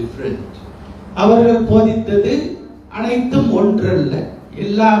different. அவர்கள் போதித்தது அனைத்தும் ஒன்றல்ல,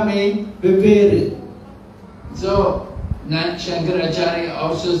 எல்லாமே வெவ்வேறு. So Shankaracharya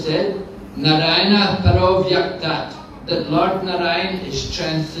also said Narayana Paravyaktat, that Lord Narayan is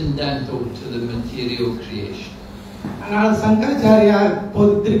transcendental to the material creation. ஆனால் சங்கராச்சாரியார்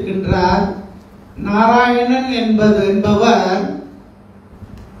போதித்திருக்கின்றார், நாராயணன் என்பவர்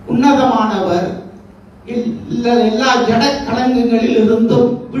உன்னதமானவர், எல்லா ஜட கலங்கங்களில் இருந்தும்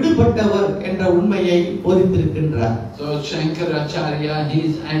விடுபட்டவர் என்ற உண்மையை போதித்திருக்கின்றார். So Shankaracharya, he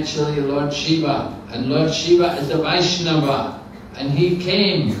is actually Lord Shiva, and Lord Shiva is a Vaishnava, and he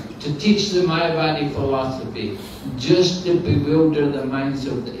came to teach the Mayavadi philosophy just to bewilder the minds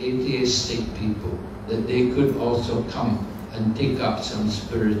of the atheistic people, that they could also come and take up some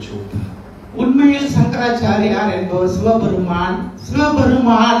spiritual path. உண்மையில் சங்கராச்சாரியார் என்பவர்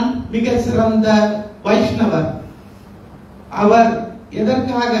சிவபெருமான் மிக சிறந்த வைஷ்ணவர். அவர்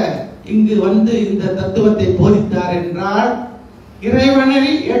எதற்காக இங்கு வந்து இந்த தத்துவத்தை போதித்தார் என்றால், இறைவனை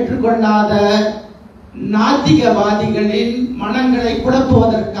ஏற்றுக்கொள்ளாத நாத்திகவாதிகளின் மனங்களை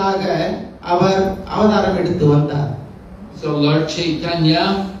குழப்புவதற்காக அவர் அவதாரம் எடுத்து வந்தார். So Lord Chaitanya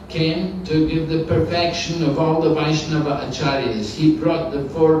came to give the perfection of all the Vaishnava acharyas. He brought the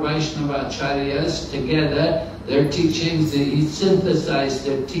 4 Vaishnava acharyas together, their teachings, he synthesized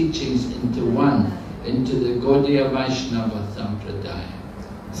their teachings into one, into the Gaudiya Vaishnava Sampradaya.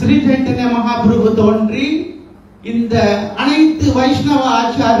 Sri Chaitanya Mahaprabhu தோன்றி இந்த அனைத்து வைஷ்ணவ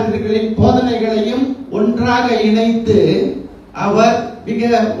ஆச்சாரியர்களின் போதனைகளையும் ஒன்றாக இணைத்து அவர் மிக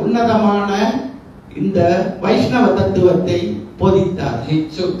உன்னதமான இந்த வைஷ்ணவ தத்துவத்தை போதித்தார். He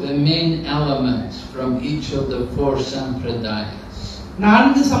took the main elements from each of the 4 sampradayas.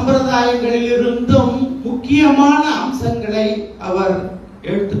 4 சம்பிரதாயங்களிலிருந்தும் முக்கியமான அம்சங்களை அவர்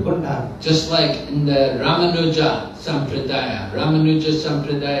எடுத்துக்கொண்டார். Just like in the Ramanuja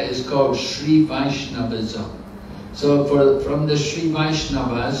Sampradaya is called Sri Vaishnavism. So from the Sri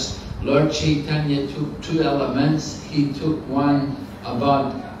Vaishnavas, Lord Chaitanya took 2 elements. He took one about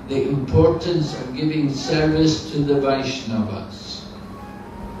the importance of giving service to the Vaishnavas.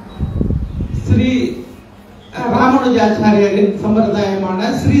 Sri Ramanujacharyarin சம்பிரதாயமான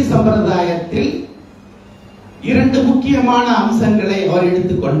Sri சம்பிரதாயத்தில் 2 முக்கியமான அம்சங்களை அவர்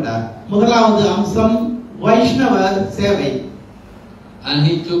எடுத்துக்கொண்டார். முதலாவது அம்சம் வைஷ்ணவ சேவை. And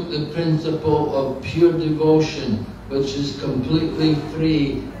he took the principle of pure devotion, which is completely free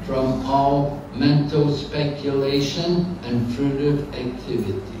from all mental speculation and fruitive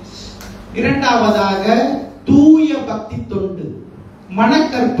activities. இரண்டாவதாக தூய பக்தி தொண்டு,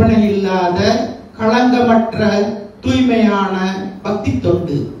 மனக்கற்பனை இல்லாத களங்கமற்ற தூய்மையான பக்தி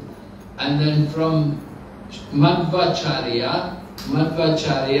தொண்டு. And then from Madhvacharya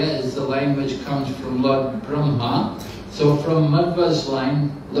is the line which comes from Lord Brahma. So from Madhva's line,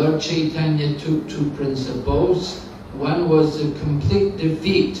 Lord Chaitanya took 2 principles. One was the complete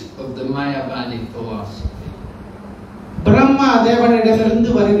defeat of the Mayavadi philosophy. Brahma தேவனிடமிருந்து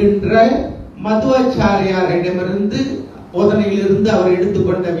வருகின்ற மத்வாச்சாரியாரிடமிருந்து போதனையிலிருந்து அவர்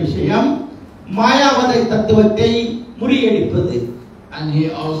எடுத்துக்கொண்ட விஷயம் மாயாவாத தத்துவத்தை முறியடிப்பது. And he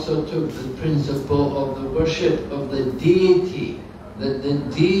also took the principle of the worship of the deity, that the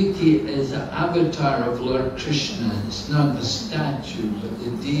deity is an avatar of Lord Krishna. It's not a statue, but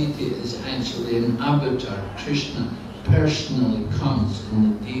the deity is actually an avatar. Krishna personally comes in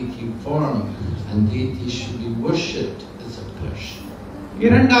the deity form, and deity should be worshipped as a person.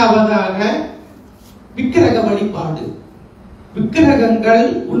 இரண்டாவதாக விக்கிரக வழிபாடு. விக்கிரகங்கள்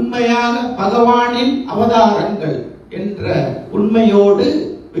உண்மையாக பகவானின் அவதாரங்கள் என்ற உண்மையோடு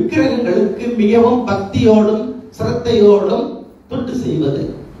விக்கிரகங்களுக்கு மிகவும் பக்தியோடும் சிரத்தையோடும் தொண்டு செய்வது.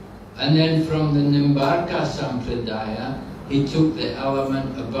 And then from the Nimbarka Sampradaya, he took the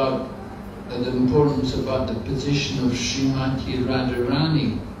element about the importance about the position of Srimati Radharani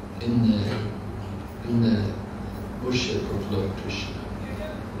in the worship of Lord Krishna.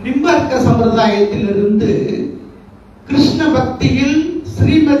 நிம்பர்க்க சம்பிரதாயத்திலிருந்து Krishna பக்தியில்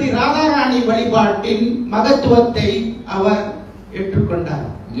ஸ்ரீமதி ராதாராணி வழிபாட்டின் மகத்துவத்தை அவர் ஏற்றுக்கொண்டார்.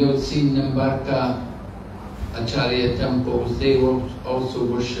 You'll see Nimbarka Acharya temples, they also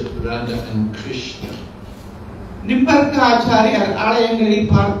worship Radha and Krishna. நிம்பர்க்க ஆச்சாரியர்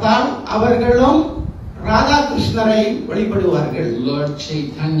ஆலயங்களில் பார்த்தால் அவர்களும் ராதா கிருஷ்ணரை வழிபடுவார்கள். Lord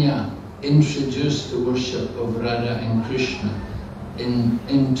Chaitanya introduced the worship of Radha and Krishna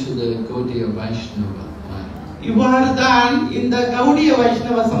into the Gaudiya Vaishnava. இவ்வாறுதான் இந்த கௌடிய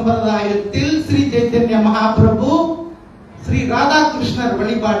வைஷ்ணவ சம்பிரதாயத்தில் ஸ்ரீ சைத்தன்ய மகாபிரபு ஸ்ரீ ராதா கிருஷ்ணர்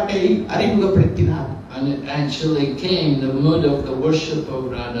வழிபாட்டை அறிமுகப்படுத்தினார். And it actually came, the mood of the worship of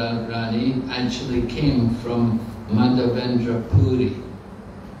Radha Rani actually came from Madhavendra Puri.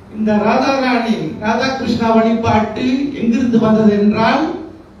 இந்த ராதாராணி ராதா கிருஷ்ணா வழிபாட்டு எங்கிருந்து வந்தது என்றால்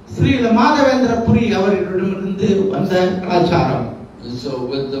ஸ்ரீ மாதவேந்திர புரி அவர்களிடமிருந்து வந்த கலாச்சாரம். And so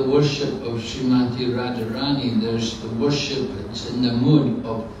with the worship of Srimati Radharani, there's the worship that's in the mood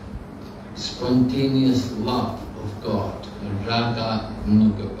of spontaneous love of God, Raga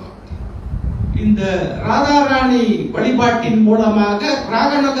Nuga Bhakti. இந்த ராதாராணி வழிபாட்டின் மூலமாக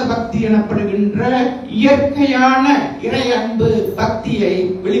ராகநக பக்தி எனப்படுகின்ற இயற்கையான இறை அன்பு பக்தியை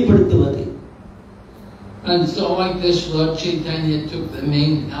வெளிப்படுத்துவது. And so like this, Lord Chaitanya took the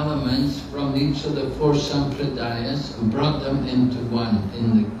main elements from each of the four sampradayas and brought them into one in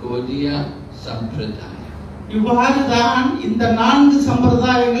the Gaudiya Sampradaya. இவ்வாறுதான் இந்த 4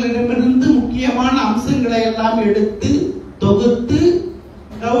 சம்பிரதாயங்களிடமிருந்து முக்கியமான அம்சங்களை எல்லாம் எடுத்து தொகுத்து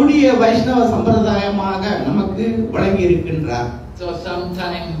கௌடிய வைஷ்ணவ சம்பிரதாயமாக நமக்கு வழங்கி இருக்கின்றார். So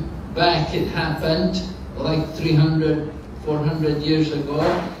sometime back it happened, like 300-400 years ago,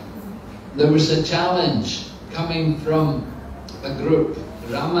 there was a challenge coming from a group,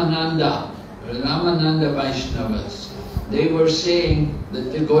 Ramananda Vaishnavas. They were saying that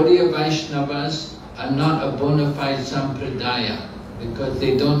the Gaudiya Vaishnavas are not a bona fide sampradaya because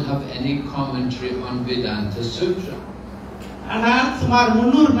they don't have any commentary on Vedanta Sutra. ஆனால் சுமார்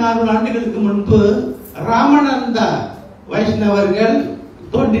 300-400 ஆண்டுகளுக்கு முன்பு ராமநந்த வைஷ்ணவர்கள்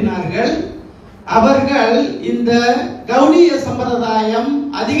தோன்றினார்கள். அவர்கள் இந்த கௌடிய சம்பிரதாயம்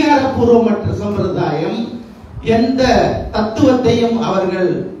அதிகாரப்பூர்வமற்ற சம்பிரதாயம், எந்த தத்துவத்தையும்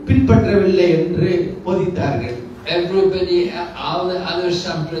அவர்கள் பின்பற்றவில்லை என்று போதித்தார்கள். Everybody, all the other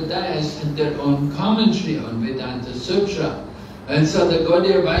sampradayas had their own commentary on Vedanta Sutra. And so the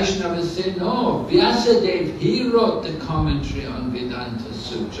Gaudiya Vaishnavas said, no, Vyasadeva, he wrote the commentary on Vedanta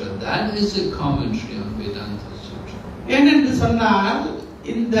Sutra. That is the commentary on Vedanta Sutra. ஏனென்று சொன்னால்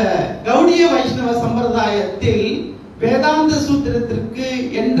இந்த கௌடிய வைஷ்ணவ சம்பிரதாயத்தில் வேதாந்த சூத்திரத்திற்கு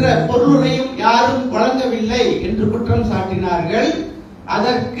என்ற பொருளையும் யாரும் வழங்கவில்லை என்று குற்றம் சாட்டினார்கள்.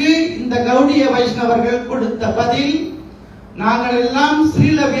 அதற்கு இந்த கௌடிய வைஷ்ணவர்கள் கொடுத்த பதில், நாங்கள் எல்லாம்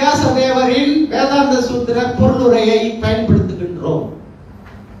ஸ்ரீல வியாசதேவரின் வேதாந்த சூத்திர பொருளுரையை பயன்படுத்துகின்றோம்.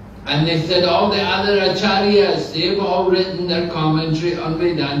 And they said all the other acharyas, they've all written their commentary on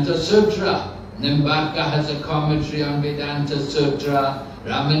Vedanta Sutra. Nimbarka has a commentary on Vedanta Sutra.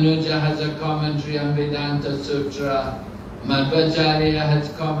 Ramanuja has a commentary on Vedanta Sutra. Madhvacharya has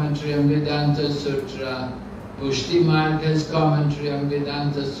commentary on Vedanta Sutra. Pushti Marg has commentary on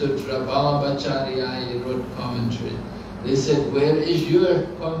Vedanta Sutra. Vallabhacharya, he wrote commentary. They said, where is your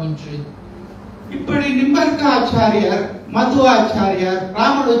commentary? இப்படி நிம்பர்க ஆச்சாரியார், மது ஆச்சாரியார்,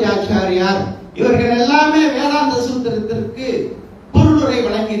 ராமானுஜாச்சாரியார் இவர்கள் எல்லாமே வேதாந்த சூத்திரத்திற்கு பொருளுரை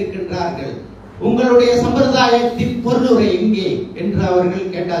வழங்கி இருக்கின்றார்கள். உங்களுடைய சம்பிரதாயத்தின் பொருளுரை எங்கே என்று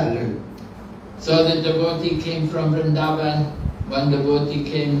அவர்கள் கேட்டார்கள். So the devotee came from Vrindavan. One devotee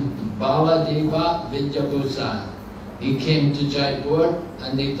came, Baladeva Vidyabhusan. He came to Jaipur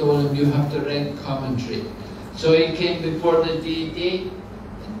and they told him, you have to write commentary. So he came before the deity.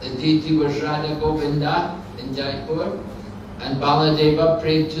 The deity was Radha Govinda in Jaipur. And Baladeva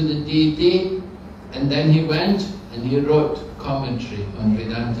prayed to the deity. And then he went and he wrote commentary on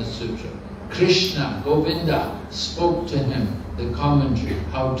Vedanta Sutra. Krishna, Govinda, spoke to him the commentary,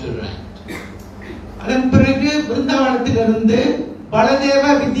 how to write. அதன் பிறகு பிருந்தாவனத்திலிருந்து பலதேவ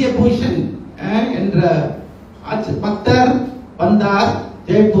வித்யபூஷன் என்ற பக்தர் வந்தார்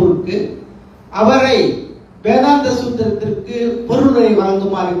ஜெய்ப்பூருக்கு. அவரை வேதாந்த சூத்திரத்திற்கு பொருளுரை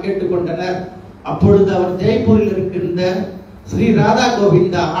வழங்குமாறு கேட்டுக்கொண்டனர். அப்பொழுது அவர் ஜெய்ப்பூரில் இருக்கின்ற ஸ்ரீ ராதா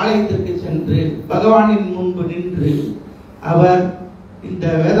கோவிந்தா ஆலயத்திற்கு சென்று பகவானின் முன்பு நின்று அவர் இந்த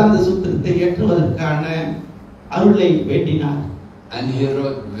வேதாந்த சூத்திரத்தை ஏற்றுவதற்கான அருளை வேண்டினார். And he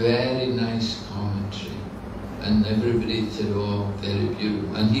wrote very nice commentary. And everybody said, oh, very beautiful.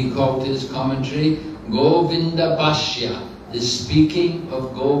 And he called his commentary Govinda Bhashya, the speaking of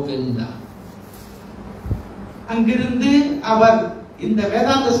Govinda. அங்கிருந்து அவர் இந்த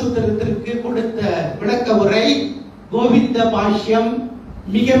வேதாந்த சூத்திரத்திற்கு கொடுத்த விளக்க உரை கோவிந்த பாஷ்யம்,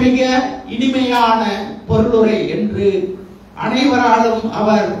 மிக மிக இனிமையான பொருளுரை என்று அனைவராலும்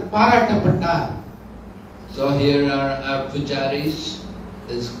அவர் பாராட்டப்பட்டார். So here are our pujaris.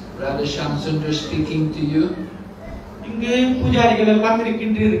 Is Radha Shyam Sundar speaking to you? இங்கு பூஜாரிகள் எல்லாம்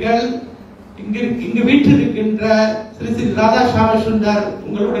இருக்கின்றீர்கள். இங்கு வீட்டில் இருக்கின்ற ஸ்ரீ ஸ்ரீ ராதா ஷாம சுந்தர்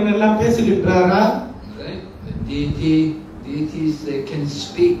உங்களுடன் எல்லாம் பேசுகின்றாரா? Right. The deities, they can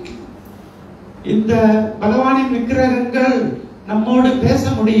speak. இந்த பகவானின் விக்கிரகங்கள் நம்மோடு பேச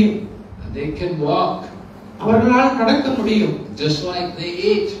முடியும். They can walk. அவர்களால் நடக்க முடியும். Just like they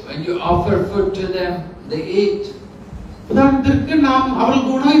eat. When you offer food to them, they eat. உதாரணத்திற்கு நாம்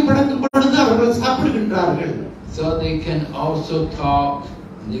அவர்களுக்கு உணவை படைக்கும் பொழுது அவர்கள் சாப்பிடுகின்றார்கள். So they can also talk.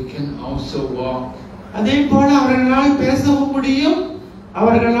 They can also walk. அதே போல அவர்களால் பேசவும் முடியும்,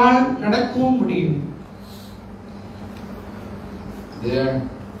 அவர்களால் நடக்கவும் முடியும். There,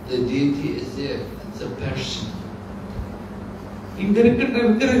 the deity is there. It's a person. இங்க இருக்கின்ற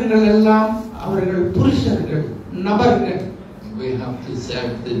விக்கிரகங்கள் எல்லாம் அவர்கள் புருஷர்கள், நபர்கள். We have have to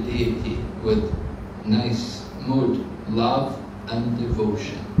serve the deity with nice mood, love and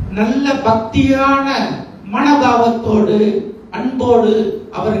devotion. நல்ல பக்தியான மனபாவத்தோடு அன்போடு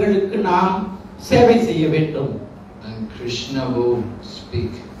அவர்களுக்கு நாம் சேவை செய்ய வேண்டும். And Krishna will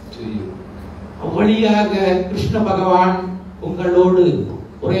speak to you. வழியாக கிருஷ்ண பகவான் உங்களோடு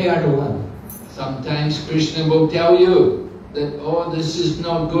உரையாடுவார். Sometimes Krishna will tell you that, oh, this is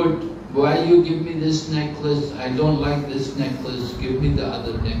not good. Why you give me this necklace? I don't like this necklace. Give me the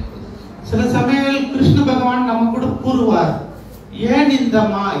other necklace. சில சமயங்களில் கிருஷ்ண பகவான் நமக்கு கூட கூறுவார், ஏன் இந்த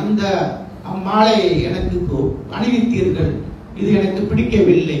மாலையை எனக்கு அணிவித்தீர்கள், இது எனக்கு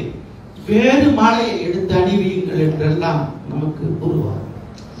பிடிக்கவில்லை, வேறு மாலையை எடுத்து அணிவியுங்கள் என்றெல்லாம் நமக்கு கூறுவார்.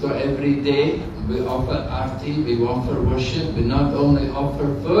 So every day we offer arti, we offer worship. We not only offer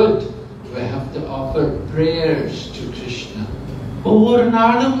food, we have to offer prayers to Krishna. ஒவ்வொரு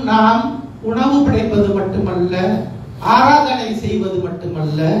நாளும் நாம் உணவு படைப்பது மட்டுமல்ல, ஆராதனை செய்வது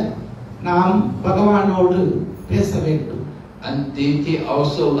மட்டுமல்ல, நாம் பகவானோடு பேச வேண்டும். And deity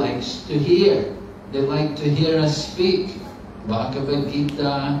also likes to hear. They like to hear us speak. Bhagavad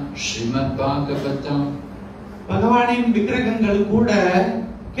Gita, Srimad Bhagavatam. பகவானின் விக்கிரகங்கள் கூட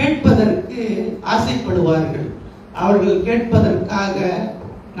கேட்பதற்கு ஆசைப்படுவார்கள். அவர்கள் கேட்பதற்காக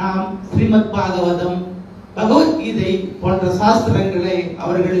நாம் ஸ்ரீமத் பாகவதம், பகவத்கீதை போன்ற சாஸ்திரங்களை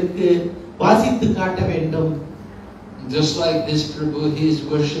அவர்களுக்கு வாசித்து காட்ட வேண்டும். Just like this Prabhu, he is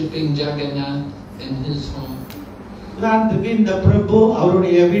worshipping Jagannath in his home. உதாரணத்துக்கு இந்த பிரபு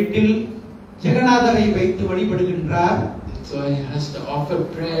அவருடைய வீட்டில் ஜெகநாதரை வைத்து வழிபடுகின்றார். So he has to offer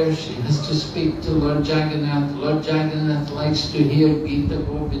prayers, he has to speak to Lord Jagannath. Lord Jagannath likes to hear Gita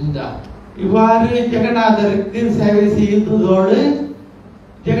Govinda. இவ்வாறு ஜெகநாதருக்கு சேவை செய்வதோடு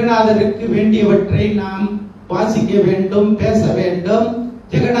ஜெகநாதருக்கு வேண்டியவற்றை நாம் வாசிக்க வேண்டும், பேச வேண்டும்.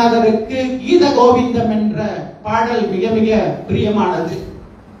 ஜெகநாதருக்கு கீத கோவிந்தம் என்ற பாடல் மிக மிக பிரியமானது.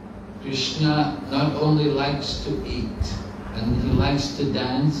 Krishna not only likes to eat and he likes to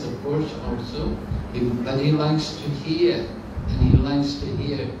dance, of course, also, but he likes to hear, and he likes to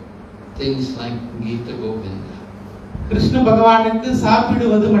hear things like Gita Govinda. Krishna பகவானுக்கு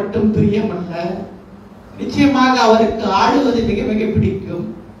சாப்பிடுவது மட்டும் பிரியமல்ல, நிச்சயமாக அவருக்கு ஆடுவது மிக மிக பிடிக்கும்.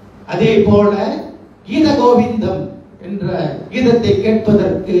 அதே போல கீத கோவிந்தம் என்ற கீதத்தை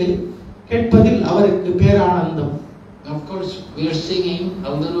கேட்பதில் அவருக்கு பேரானந்தம். Of course, we are singing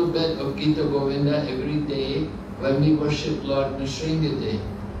a little bit of Gita Govinda every day when we worship Lord Nrsimha.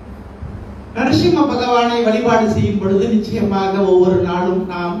 Narasimha பகவானை வழிபாடு செய்யும் பொழுது நிச்சயமாக ஒவ்வொரு நாளும்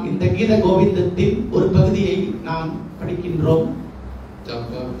நாம் இந்த கீத கோவிந்தத்தின் ஒரு பகுதியை நாம் படிக்கின்றோம்.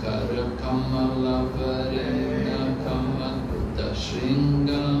 Tapakara kamala varena kamadutta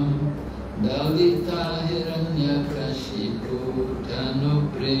shringam dalita hiranya kashipu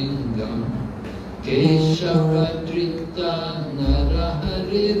tanupringam keshavadrita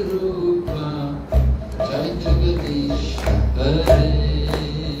narahari rupa jai jagadish hare.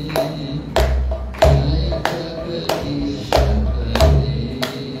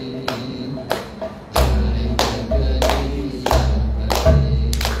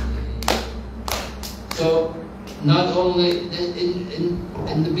 Not only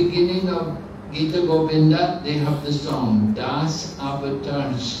in the beginning of Gita Govinda, they have the song Das Avatar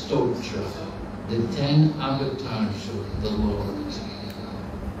Stotra, the 10 avatars of the Lord.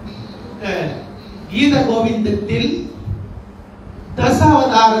 கீத கோவிந்தத்தில்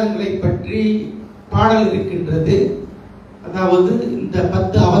தசாவதாரங்களை பற்றி பாடல் இருக்கின்றது. அதாவது இந்த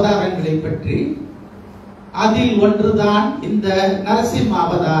 10 அவதாரங்களை பற்றி. அதில் ஒன்றுதான் இந்த நரசிம்ம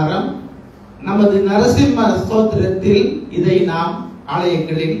அவதாரம். நமது நரசிம்ம ஸ்தோத்திரத்தில் இதை நாம்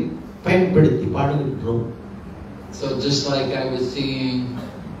ஆலயங்களில் பயன்படுத்தி பாடுகின்றோம். So just like I was singing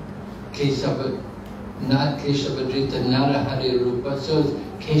Keshavadrita Narahari Rupa, so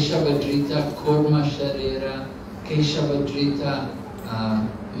Keshavadrita Kurma Sharira, Keshavadrita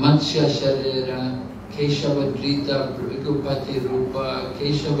Matsya Sharira, Keshavadrita Bhrigupati Rupa,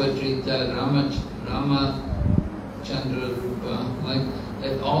 Keshavadrita Rama Chandra Rupa, like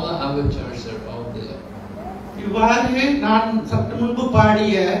that all the avatars are all there. இவ்வாறு நான் சற்று முன்பு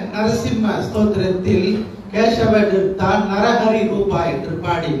பாடிய நரசிம்ம ஸ்தோத்திரத்தில் கேசவதத்தா நரஹரி ரூபா என்று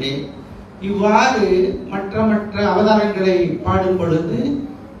பாடினேன். இவ்வாறு மற்ற அவதாரங்களை பாடும் பொழுது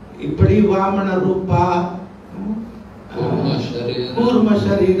இப்படி வாமன ரூபா, கூர்ம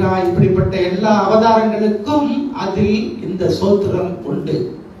சரீரா, இப்படிப்பட்ட எல்லா அவதாரங்களுக்கும் அதில் இந்த ஸ்தோத்திரம் உண்டு.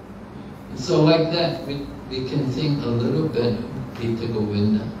 So like that we can sing a little bit Gita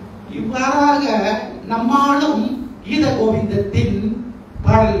Govinda. இவ்வாறாக நம்மாலும் கீத கோவிந்தத்தின்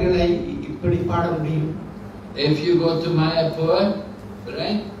பாடல்களை இப்படி பாட முடியும். If you go to Mayapur,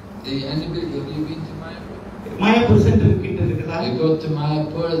 right? Have you been to Mayapur? Mayapur center irukkuradha. You go to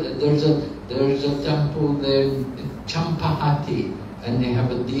Mayapur, there's a temple there, Champahati, and they have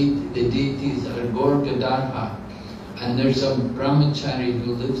the deities are Gorgadarha, and there's a brahmachari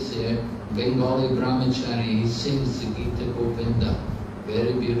who lives there, Bengali brahmachari. He sings the Gita Govinda,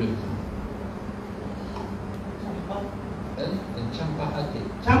 very beautiful.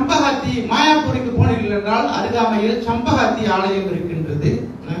 Champahati, Mayapurikku ponil என்றால் அருகாமையில் சம்பஹாத்தி ஆலயம் இருக்கின்றது.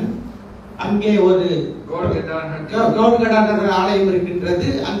 அங்கே ஒரு கௌர்கடாரர் ஆலயம் இருக்கின்றது.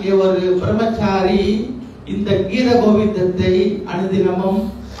 அங்கே ஒரு பிரம்மச்சாரி இந்த கீத கோவிந்தத்தை அனுதினமும்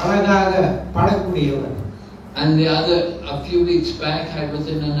அழகாக பாடக்கூடியவர். And a few weeks back, I was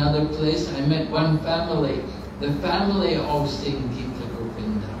in another place. I met one family. The family all sing Gita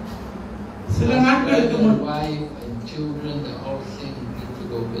Govinda. சில நாட்களுக்கு முன்பு wife and children, they all sing Gita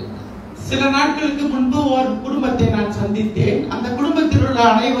Govinda. சில நாட்களுக்கு முன்பு ஒரு குடும்பத்தை நான் சந்தித்தேன். அந்த குடும்பத்தில் உள்ள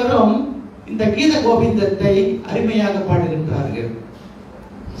அனைவரும் இந்த கீத கோவிந்தத்தை அருமையாக பாடுகின்றார்கள்.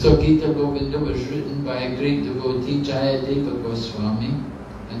 So Gita Govinda was written by a great devotee, Jayadeva Goswami,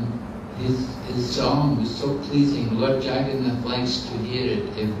 and his song was so pleasing. Lord Jagannath likes to hear it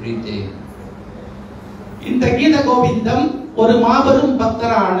every day. இந்த கீத கோவிந்தம் ஒரு மாபெரும்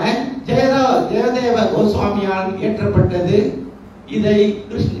பக்தரான ஜெயதேவ கோஸ்வாமியால் இயற்றப்பட்டது.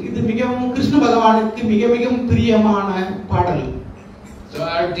 இது மிகவும் கிருஷ்ண பகவானுக்கு மிக மிக பிரியமான பாடல். So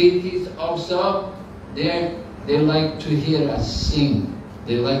our deities also, they like to hear us sing.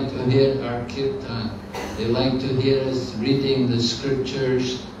 They like to hear our kirtan. They like to hear us reading the scriptures,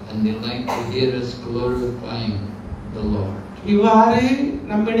 and they like to hear us glorifying the Lord. இவ்வாறு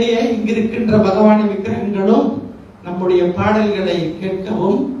நம்மிடையே இங்கிருக்கின்ற பகவானின் விக்கிரகங்களும் நம்முடைய பாடல்களை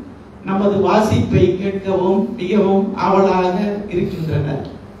கேட்கவும் நமது வாசிப்பை கேட்கவும் மிகவும் ஆவலாக இருக்கின்றனர்.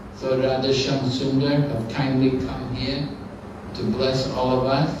 So Radha Shyam Sundar have kindly come here to bless all of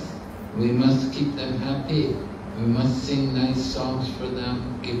us. We must keep them happy. We must sing nice songs for them,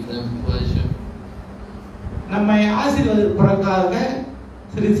 give them pleasure. நம்மை ஆசீர்வதிப்பதற்காக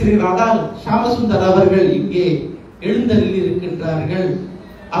ஸ்ரீ ராதா ஷாமசுந்தர் அவர்கள் இங்கே எழுந்தருளி இருக்கின்றார்கள்.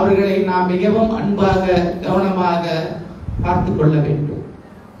 அவர்களை நாம் மிகவும் அன்பாக கவனமாக பார்த்துக் கொள்ள வேண்டும்.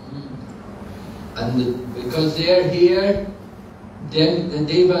 And because they are here, then the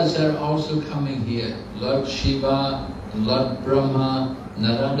devas are also coming here. Lord Shiva, Lord Brahma,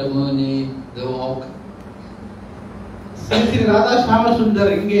 Narada Muni, they all come. Sri Radha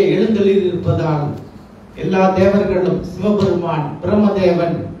ஷாமசுந்தர் இங்கே எழுந்தருளி இருப்பதால் எல்லா தேவர்களும், சிவபெருமான்,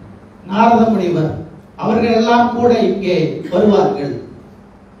 பிரம்மதேவன், நாரத முனிவர் அவர்கள் எல்லாம் கூட இங்கே வருவார்கள்.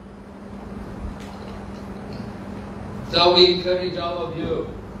 So we encourage all of you,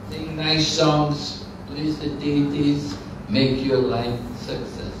 sing nice songs, please the deities, make your life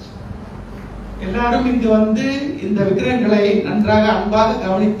successful. எல்லாரும் இங்கு வந்து இந்த விக்கிரகங்களை நன்றாக அன்பாக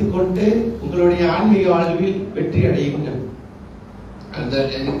கவனித்துக் கொண்டு உங்களுடைய ஆன்மீக வாழ்வில் வெற்றி அடையுங்கள். Are there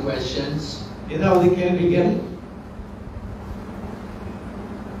any questions? ஏதாவது கேள்விகள்?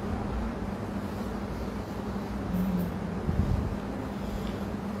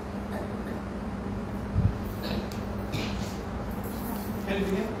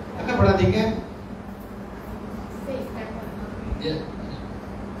 அக்கப்படாதீங்க.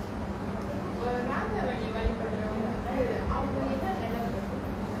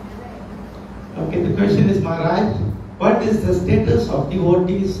 Okay, the question is, Maharaj, what is the status of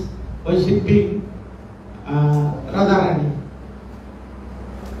devotees worshipping Radharani?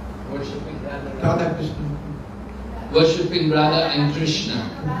 Worshipping Radha Krishna. Worshipping Radha and Krishna.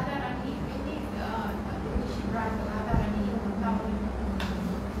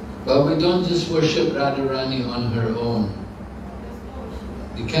 But we don't just worship Radharani on her own.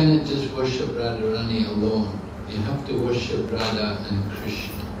 You cannot just worship Radharani alone. You have to worship Radha and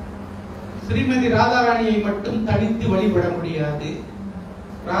Krishna. Srimathi ராதாராணியை மட்டும் தனித்து வழிபட முடியாது.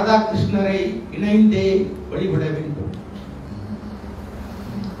 ராதா கிருஷ்ணரை இணைந்தே வழிபட வேண்டும்.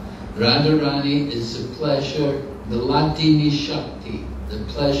 Radharani is the pleasure, the Ladini Shakti, the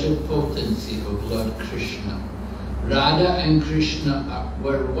pleasure potency of Lord Krishna. Radha and Krishna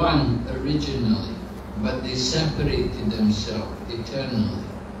were one originally, but they separated themselves eternally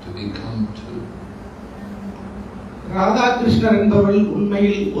to become two. Radha கிருஷ்ணர் என்பவர்கள்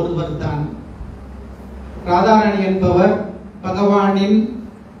உண்மையில் ஒருவர் தான். ராதாராணி என்பவர் பகவானின்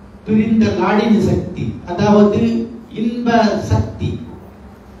பிரிந்த லாடினி சக்தி, அதாவது இன்ப சக்தி.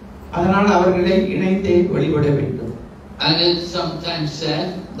 அதனால் அவர்களை இணைந்தே வழிபட வேண்டும். And it's sometimes said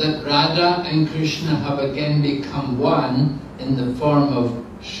that Radha and Krishna have again become one in the form of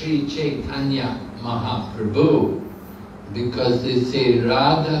Sri Chaitanya Mahaprabhu, because they say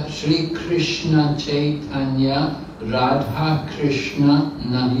Radha, Sri Krishna Chaitanya, Radha Krishna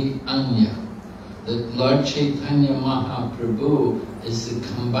Nahi Anya. that Lord Chaitanya Mahaprabhu is the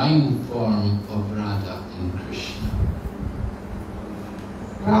combined form of Radha and Krishna.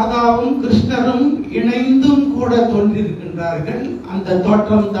 ராதாவும் கிருஷ்ணரும் இணைந்தும் கூட தோன்றியிருக்கின்றார்கள். அந்த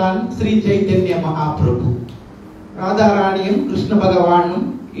தோற்றம் தான் ஸ்ரீ சைத்தன்ய மகாபிரபு. ராதா ராணியும் கிருஷ்ண பகவானும்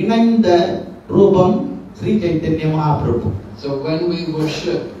இணைந்த ரூபம் Sri Chaitanya Mahaprabhu. So when we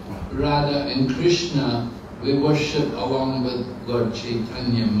worship Radha and Krishna, we worship along with Lord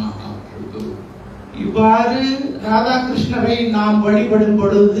Chaitanya Mahaprabhu. இவ்வாறு ராதா கிருஷ்ணரை நாம் வழிபடும்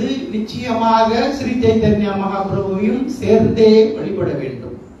பொழுது நிச்சயமாக ஸ்ரீ சைத்தன்ய மகாபிரபுவையும் சேர்ந்தே வழிபட வேண்டும்.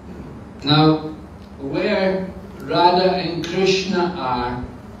 Now, where Radha and Krishna are,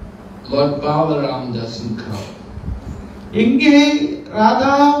 Lord Balaram doesn't come. எங்கே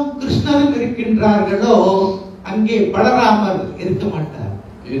ராதா கிருஷ்ணரும் இருக்கின்றார்களோ அங்கே பலராமர் இருக்க மாட்டார்.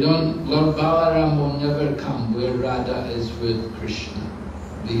 Lord Balaram will never come where Radha is with Krishna.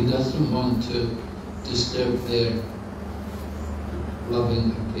 He doesn't want to disturb their loving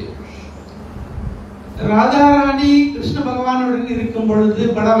affairs. Radha ராணி கிருஷ்ண பகவானுடன் இருக்கும் பொழுது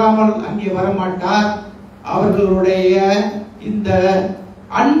பலராமர் அங்கே வரமாட்டார். அவர்களுடைய இந்த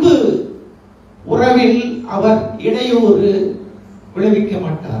அன்பு உறவில் அவர் இடையூறு விளைவிக்க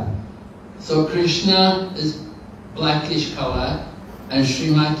மாட்டார். So Krishna is blackish color and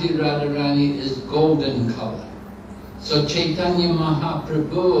Srimati Radharani is golden color. So Chaitanya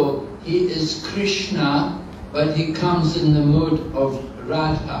Mahaprabhu, he is Krishna, but he comes in the mood of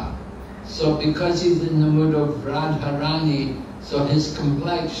Radha. So because he's in the mood of Radharani, so his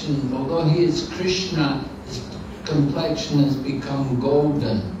complexion, although he is Krishna, his complexion has become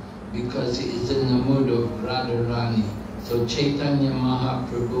golden because he is in the mood of Radharani. So Chaitanya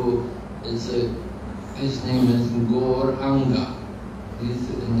Mahaprabhu his name is Gauranga. He's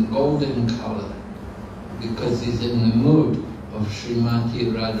in golden color because he's in the mood of Srimati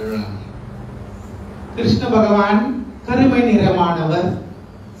Radharani. Krishna Bhagavan கருமை நிறமானவர்,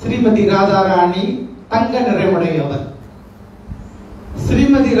 ஸ்ரீமதி ராதாராணி தங்க நிறமுடையவர்.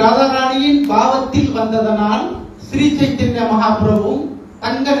 ஸ்ரீமதி ராதாராணியின் பாவத்தில் வந்ததனால் ஸ்ரீ சைத்தன்ய மகாபிரபு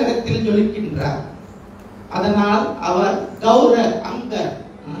தங்க நிறத்தில் ஜொலிக்கின்றார். அதனால் அவர் கௌர அங்க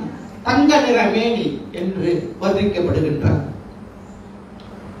தங்க நிறமேனி என்று வர்ணிக்கப்படுகின்றார்.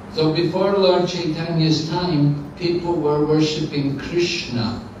 So before Lord Chaitanya's time, people were worshipping Krishna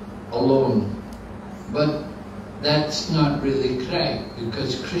alone. But that's not really correct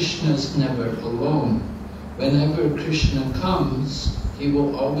because Krishna is never alone. Whenever Krishna comes, he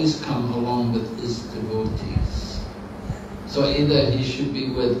will always come along with his devotees. So either he should be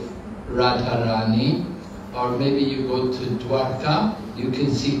with Radharani, or maybe you go to Dwarka, you can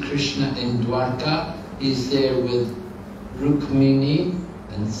see Krishna in Dwarka. He's there with Rukmini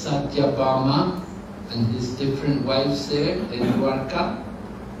and Satyabhama and his different wives there in Dwarka.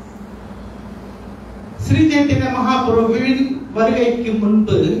 Sri Chaitanya மகாபிரபுவின் வருகைக்கு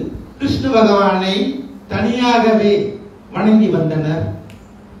முன்பு கிருஷ்ண பகவானை தனியாகவே வணங்கி வந்தனர்.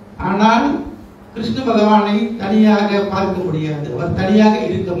 ஆனால் கிருஷ்ண பகவானை தனியாக பார்க்க முடியாது. அவர் தனியாக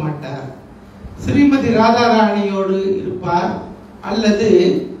இருக்க மாட்டார். ஸ்ரீமதி ராதாராணியோடு இருப்பார். அல்லது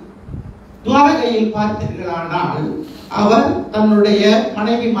துவாரகையில் பார்த்தீர்களானால் அவர் தன்னுடைய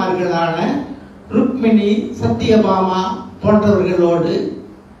மனைவிமார்களான ருக்மிணி, சத்யபாமா போன்றவர்களோடு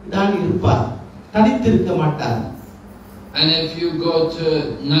தான் இருப்பார். தனித்திருக்க மாட்டார். And if you go to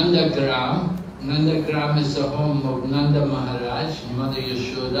Nandagram, Nandagram is the home of Nanda Maharaj, Mother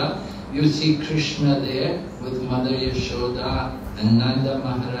Yashoda. You see Krishna there with Mother Yashoda and Nanda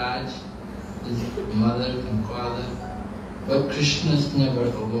Maharaj, his mother and father. But Krishna is never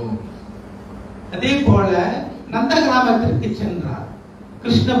alone. அதே போல நந்த கிராமத்திற்கு சென்றார்.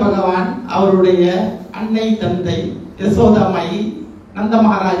 கிருஷ்ண பகவான் அவருடைய அன்னை தந்தை யசோதாமை நந்த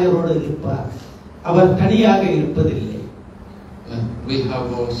மகாராஜரோடு இருப்பார். அவர் தனியாக இருப்பதில்லை. We have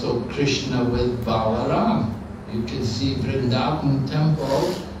also Krishna with Balaram. You can see Vrindavan temple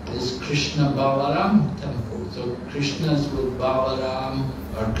is Krishna Balaram temple. So Krishna's with Balaram,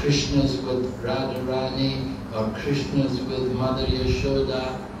 or Krishna's with Radharani, or Krishna's with Mother Yashoda,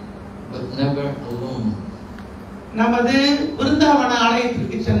 but never alone. நமது விருந்தாவன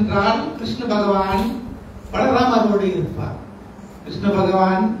ஆலயத்திற்கு சென்றால் கிருஷ்ண பகவான் பலராமரோடு இருப்பார். கிருஷ்ண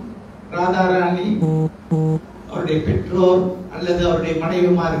பகவான், ராதாராணி, அவருடைய பெற்றோர் அல்லது அவருடைய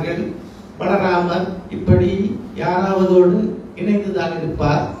மனைவிமார்கள், பலராமர் இப்படி யாராவதோடு இணைந்துதான்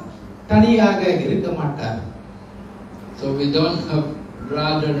இருப்பார். தனியாக இருக்க மாட்டார். So we don't have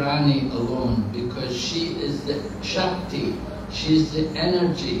Radharani alone because she is the Shakti, she is the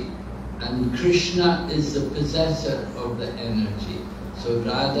energy, and Krishna is the possessor of the energy. So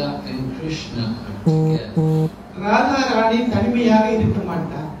Radha and Krishna are together. Radharani தனிமையாக இருக்க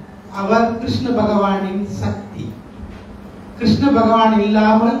மாட்டார். அவர் கிருஷ்ண பகவானின் சக்தி. கிருஷ்ண பகவான்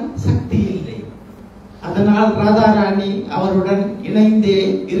இல்லாமல் சக்தி இல்லை. அதனால் ராதாராணி அவருடன் இணைந்தே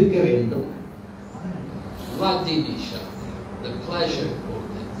இருக்க வேண்டும். The pleasure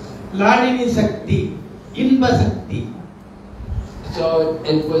potency. லாடினி சக்தி, இன்ப சக்தி. So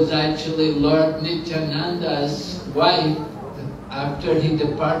it was actually Lord Nityananda's wife. After he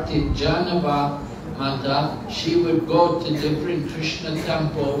departed Janava Mata, she would go to different Krishna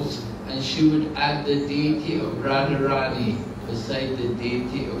temples and she would add the deity of Radharani beside the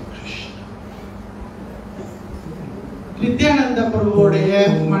deity of Krishna. Nityananda பிரபுவுடைய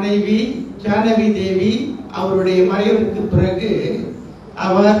மனைவி ஜானவி தேவி அவருடைய மறைவிற்கு பிறகு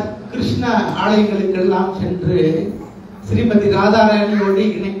அவர் கிருஷ்ண ஆலயங்களுக்கெல்லாம் சென்று ஸ்ரீமதி ராதாராணியோடு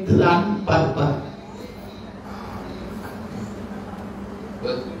இணைத்துதான் பார்ப்பார்.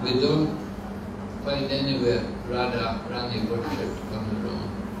 But we don't find anywhere Radha Rani worship on her own.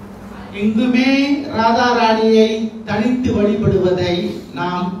 எங்குமே ராதாராணியை தனித்து வழிபடுவதை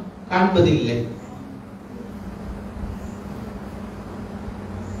நாம் காண்பதில்லை.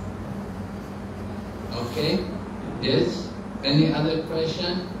 Okay. Yes. Any other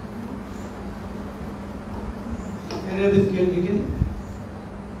question? Another question?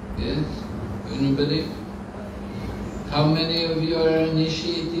 Yes. Anybody? How many of you are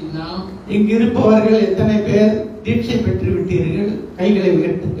initiated now? இங்கு இருப்பவர்கள் எத்தனை பேர் தீட்சை பெற்று விட்டீர்கள்? கைகளை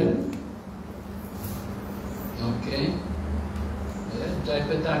உயர்த்துங்கள். Okay. Yes.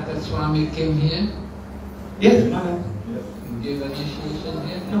 Jaipataka Swami came here. Yes, Maharaj. Give initiation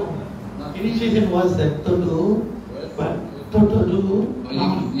here. No. Initiation was at Todu, but Todu.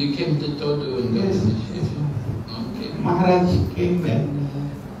 You came to Todu and got initiation. Okay. Maharaj came and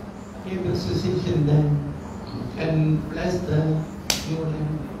gave association then and blessed the new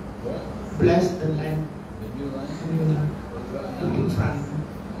land. Blessed the land. The new land? New land. Look in front.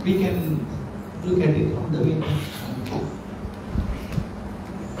 We can look at it on the way. Okay.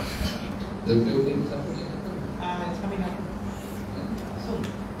 The building something? It's coming up soon.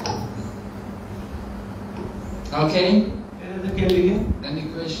 Okay. Any Any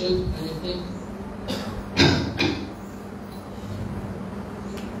question? Anything?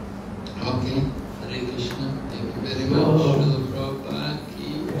 Okay. Hare Krishna. Thank you very much. Srila Prabhupada ki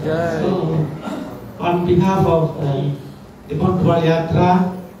jai. So, on behalf of the Montreal Yatra,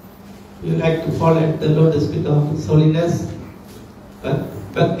 we would like to fall at the lotus feet of His Holiness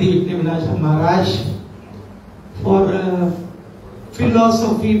Bhakti Vighna Maharaj for a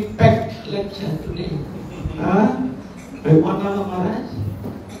philosophy packed lecture today. By 1 hour Maharaj.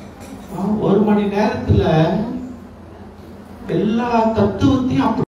 1 மணி நேரத்துல எல்லா தத்துவத்தையும்